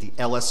looked at the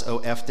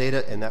LSOF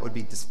data, and that would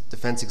be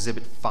Defense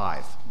Exhibit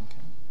 5.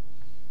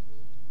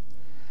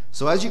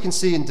 So as you can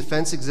see in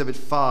Defense Exhibit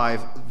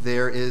 5,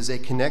 there is a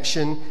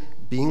connection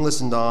being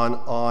listened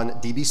on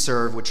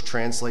dbserve, which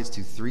translates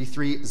to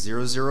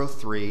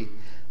 33003.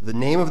 The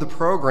name of the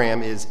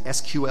program is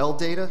SQL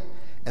data,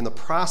 and the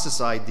process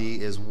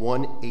ID is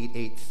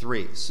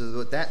 1883. So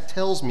what that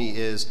tells me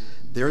is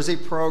there is a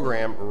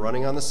program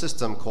running on the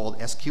system called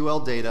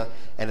SQL data,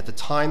 and at the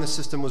time the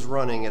system was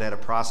running, it had a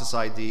process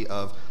ID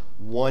of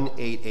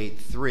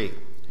 1883.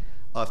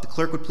 If the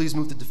clerk would please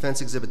move to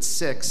Defense Exhibit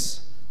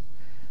 6.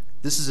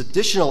 This is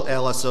additional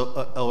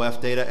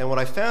LSOF data, and what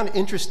I found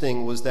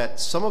interesting was that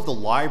some of the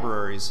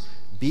libraries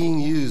being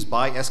used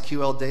by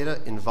SQL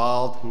data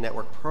involved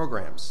network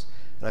programs.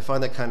 And I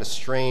find that kind of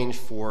strange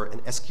for an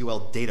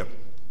SQL data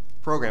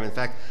program. In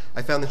fact,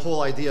 I found the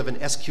whole idea of an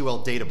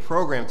SQL data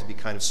program to be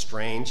kind of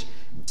strange.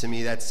 To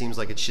me, that seems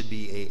like it should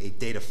be a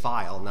data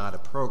file, not a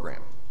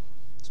program.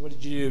 So what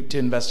did you do to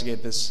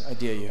investigate this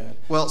idea you had?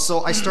 Well,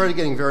 so I started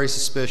getting very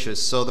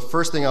suspicious. So the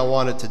first thing I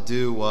wanted to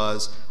do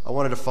was I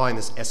wanted to find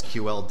this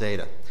SQL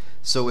data.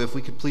 So if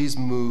we could please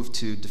move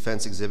to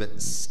Defense Exhibit,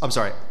 I'm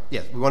sorry,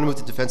 yeah, we want to move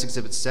to Defense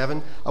Exhibit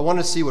 7. I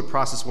wanted to see what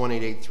process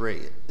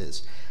 1883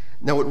 is.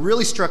 Now, what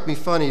really struck me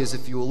funny is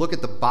if you will look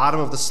at the bottom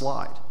of the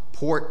slide,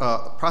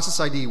 process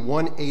ID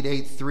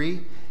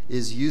 1883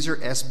 is user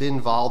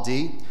sbin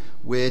vol-d,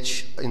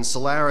 which in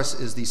Solaris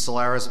is the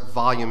Solaris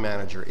volume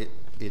manager.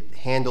 It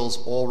handles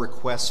all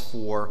requests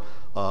for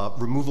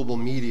removable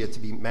media to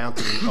be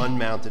mounted and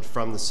unmounted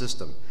from the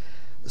system.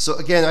 So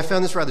again, I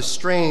found this rather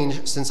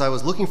strange since I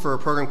was looking for a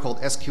program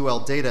called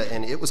SQL data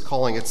and it was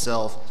calling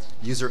itself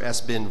user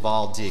sbin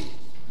vol-d.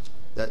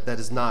 That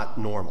is not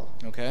normal.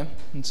 Okay,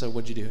 and so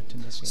what'd you do to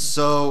investigate?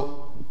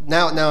 So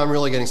now I'm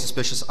really getting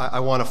suspicious.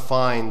 I want to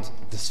find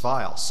this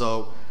file.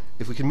 So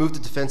if we can move to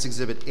Defense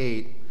Exhibit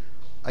 8,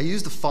 I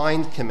used the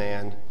find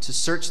command to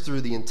search through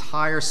the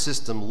entire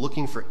system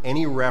looking for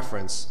any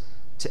reference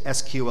to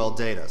SQL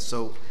data.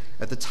 So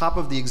at the top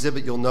of the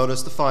exhibit, you'll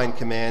notice the find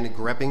command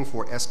grepping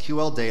for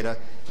SQL data,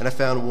 and I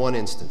found one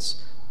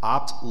instance,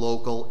 opt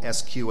local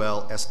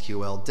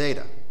SQL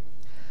data.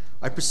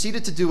 I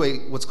proceeded to do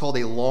what's called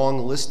a long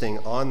listing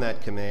on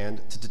that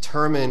command to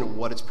determine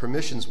what its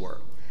permissions were.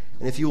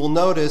 And if you will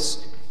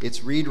notice,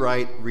 it's read,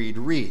 write, read,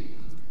 read.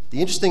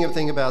 The interesting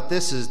thing about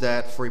this is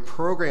that for a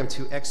program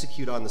to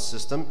execute on the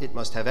system, it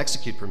must have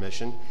execute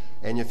permission,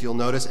 and if you'll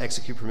notice,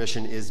 execute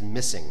permission is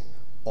missing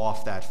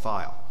off that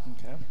file.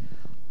 Okay.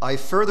 I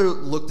further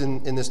looked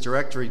in this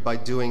directory by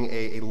doing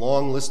a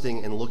long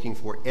listing and looking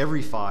for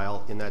every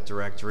file in that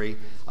directory.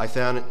 I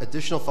found an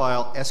additional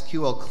file,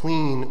 SQL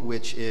clean,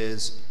 which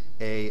is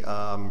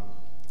an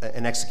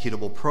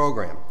executable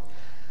program.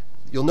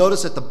 You'll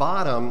notice at the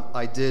bottom,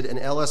 I did an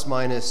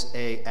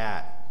ls-a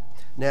at.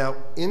 Now,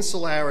 in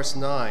Solaris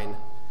 9,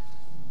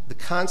 the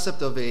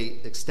concept of an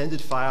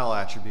extended file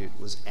attribute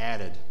was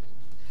added,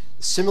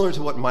 similar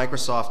to what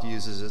Microsoft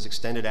uses as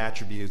extended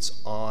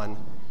attributes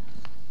on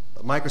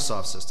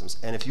Microsoft systems.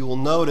 And if you will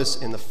notice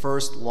in the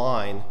first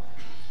line,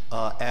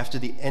 after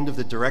the end of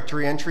the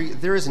directory entry,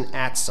 there is an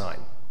 @ sign.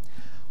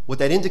 What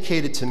that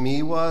indicated to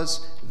me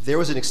was there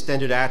was an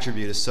extended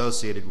attribute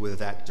associated with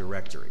that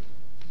directory.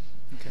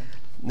 Okay.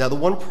 Now, the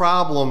one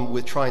problem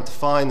with trying to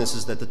find this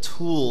is that the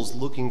tools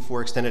looking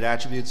for extended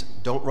attributes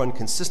don't run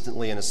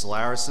consistently in a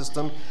Solaris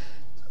system.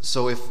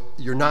 So if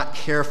you're not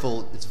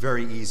careful, it's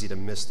very easy to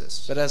miss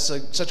this. But as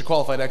such a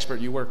qualified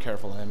expert, you were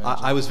careful, I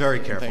imagine. I was very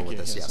careful Thank with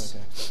you. this, yes.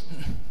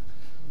 Okay.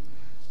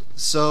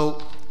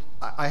 So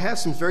I have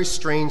some very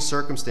strange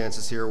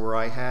circumstances here where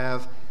I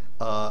have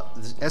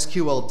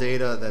SQL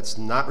data that's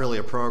not really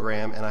a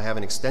program, and I have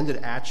an extended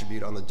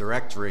attribute on the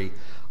directory.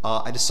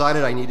 I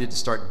decided I needed to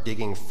start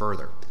digging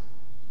further.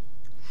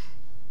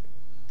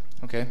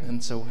 Okay,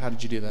 and so how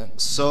did you do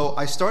that? So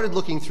I started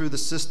looking through the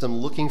system,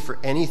 looking for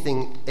any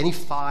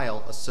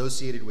file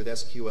associated with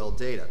SQL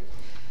data.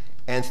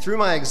 And through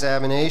my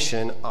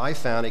examination, I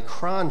found a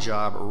cron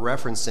job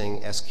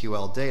referencing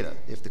SQL data.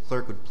 If the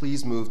clerk would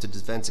please move to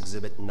Defense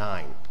Exhibit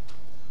 9.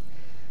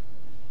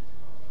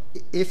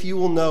 If you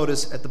will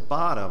notice at the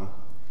bottom,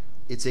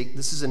 this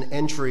is an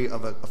entry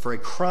for a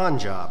cron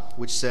job,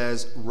 which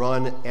says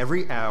run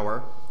every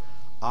hour,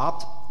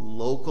 opt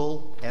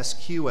local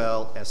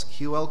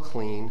SQL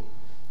clean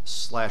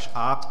 /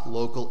 opt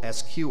local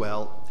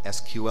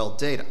SQL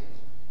data.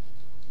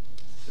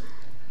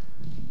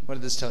 What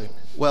did this tell you?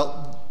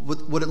 Well,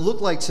 what it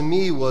looked like to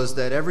me was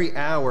that every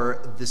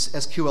hour this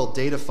SQL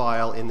data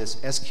file in this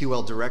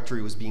SQL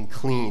directory was being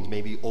cleaned,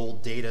 maybe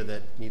old data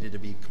that needed to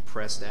be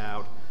compressed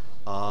out.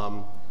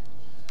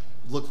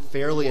 Looked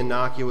fairly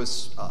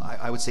innocuous.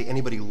 I would say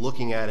anybody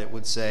looking at it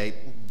would say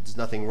there's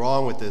nothing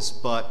wrong with this,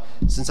 but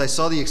since I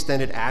saw the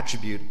extended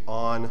attribute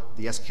on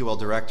the SQL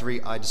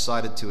directory, I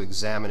decided to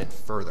examine it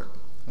further.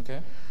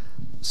 Okay.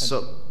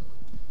 So,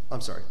 I'm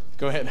sorry.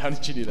 Go ahead, how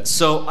did you do that?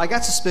 So I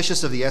got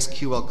suspicious of the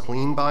SQL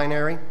clean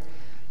binary.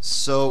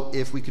 So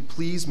if we could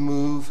please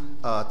move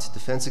to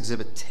Defense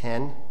Exhibit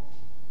 10.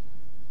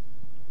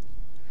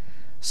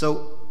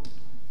 So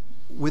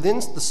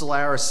within the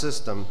Solaris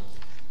system,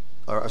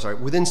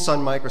 within Sun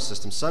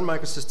Microsystems, Sun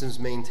Microsystems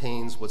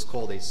maintains what's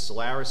called a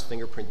Solaris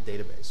fingerprint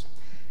database.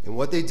 And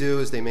what they do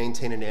is they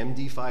maintain an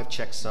MD5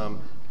 checksum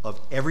of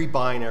every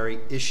binary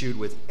issued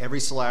with every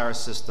Solaris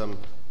system,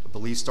 I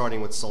believe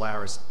starting with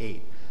Solaris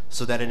 8,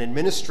 so that an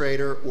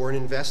administrator or an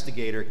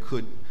investigator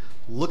could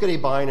look at a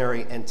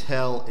binary and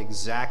tell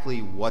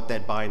exactly what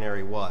that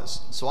binary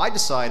was. So I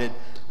decided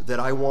that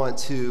I want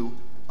to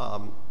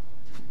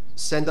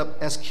send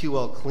up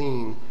SQL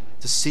clean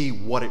to see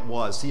what it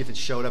was, see if it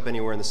showed up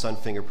anywhere in the Sun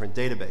fingerprint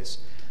database.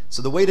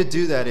 So the way to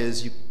do that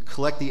is you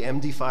collect the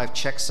MD5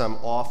 checksum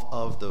off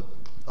of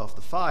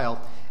the file,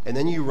 and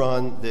then you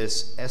run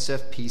this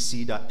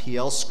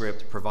sfpc.pl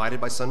script provided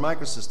by Sun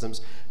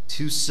Microsystems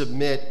to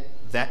submit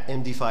that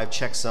MD5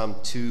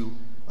 checksum to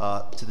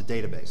the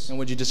database. And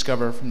what did you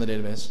discover from the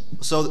database?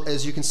 So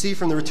as you can see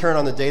from the return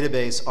on the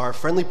database, our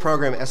friendly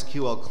program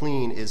SQL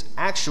clean is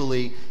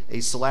actually a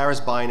Solaris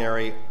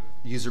binary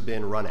user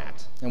bin run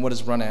at. And what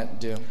does run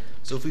at do?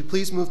 So if we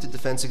please move to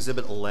Defense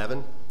Exhibit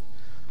 11.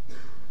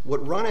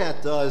 What run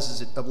at does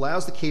is it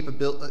allows the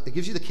capability, it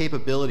gives you the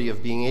capability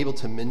of being able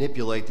to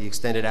manipulate the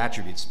extended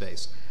attribute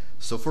space.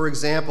 So for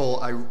example,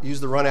 I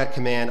use the run at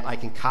command, I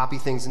can copy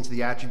things into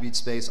the attribute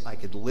space, I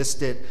could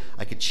list it,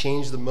 I could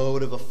change the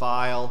mode of a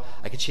file,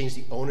 I could change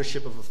the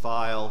ownership of a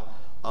file,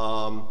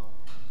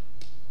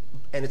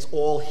 and it's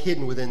all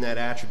hidden within that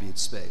attribute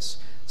space.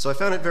 So I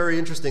found it very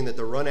interesting that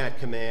the run at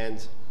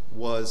command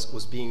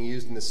was being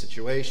used in this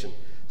situation.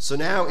 So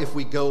now if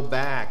we go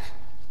back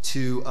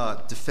to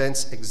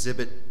Defense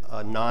Exhibit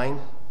 9,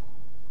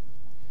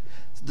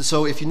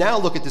 so if you now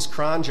look at this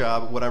cron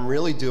job, what I'm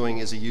really doing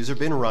is a user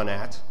bin run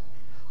at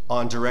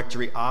on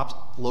directory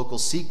opt local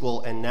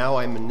SQL, and now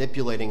I'm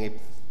manipulating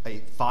a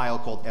file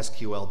called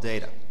SQL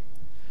data.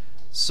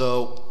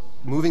 So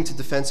moving to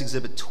Defense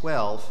Exhibit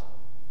 12,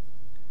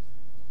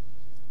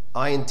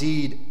 I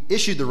indeed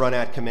issued the run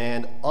at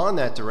command on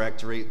that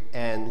directory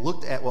and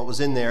looked at what was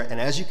in there, and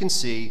as you can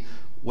see,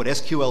 what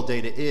SQL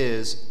data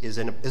is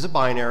a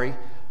binary,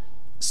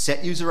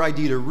 set user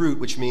ID to root,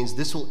 which means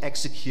this will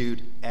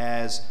execute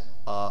as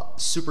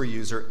super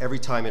user every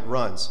time it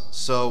runs.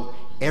 So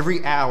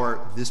every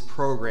hour, this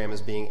program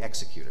is being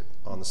executed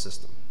on the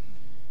system.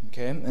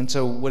 Okay, and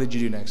so what did you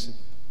do next?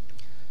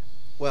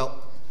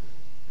 Well,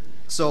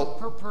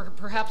 so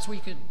perhaps we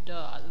could,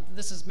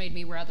 this has made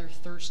me rather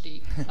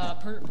thirsty.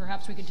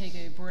 Perhaps we could take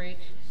a break,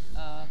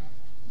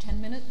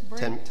 10-minute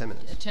break? 10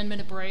 minutes. A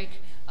 10-minute break,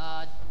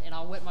 and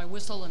I'll wet my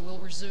whistle and we'll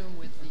resume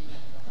with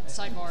the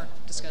sidebar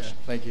discussion.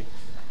 Thank you.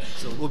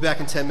 So we'll be back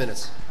in 10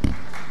 minutes.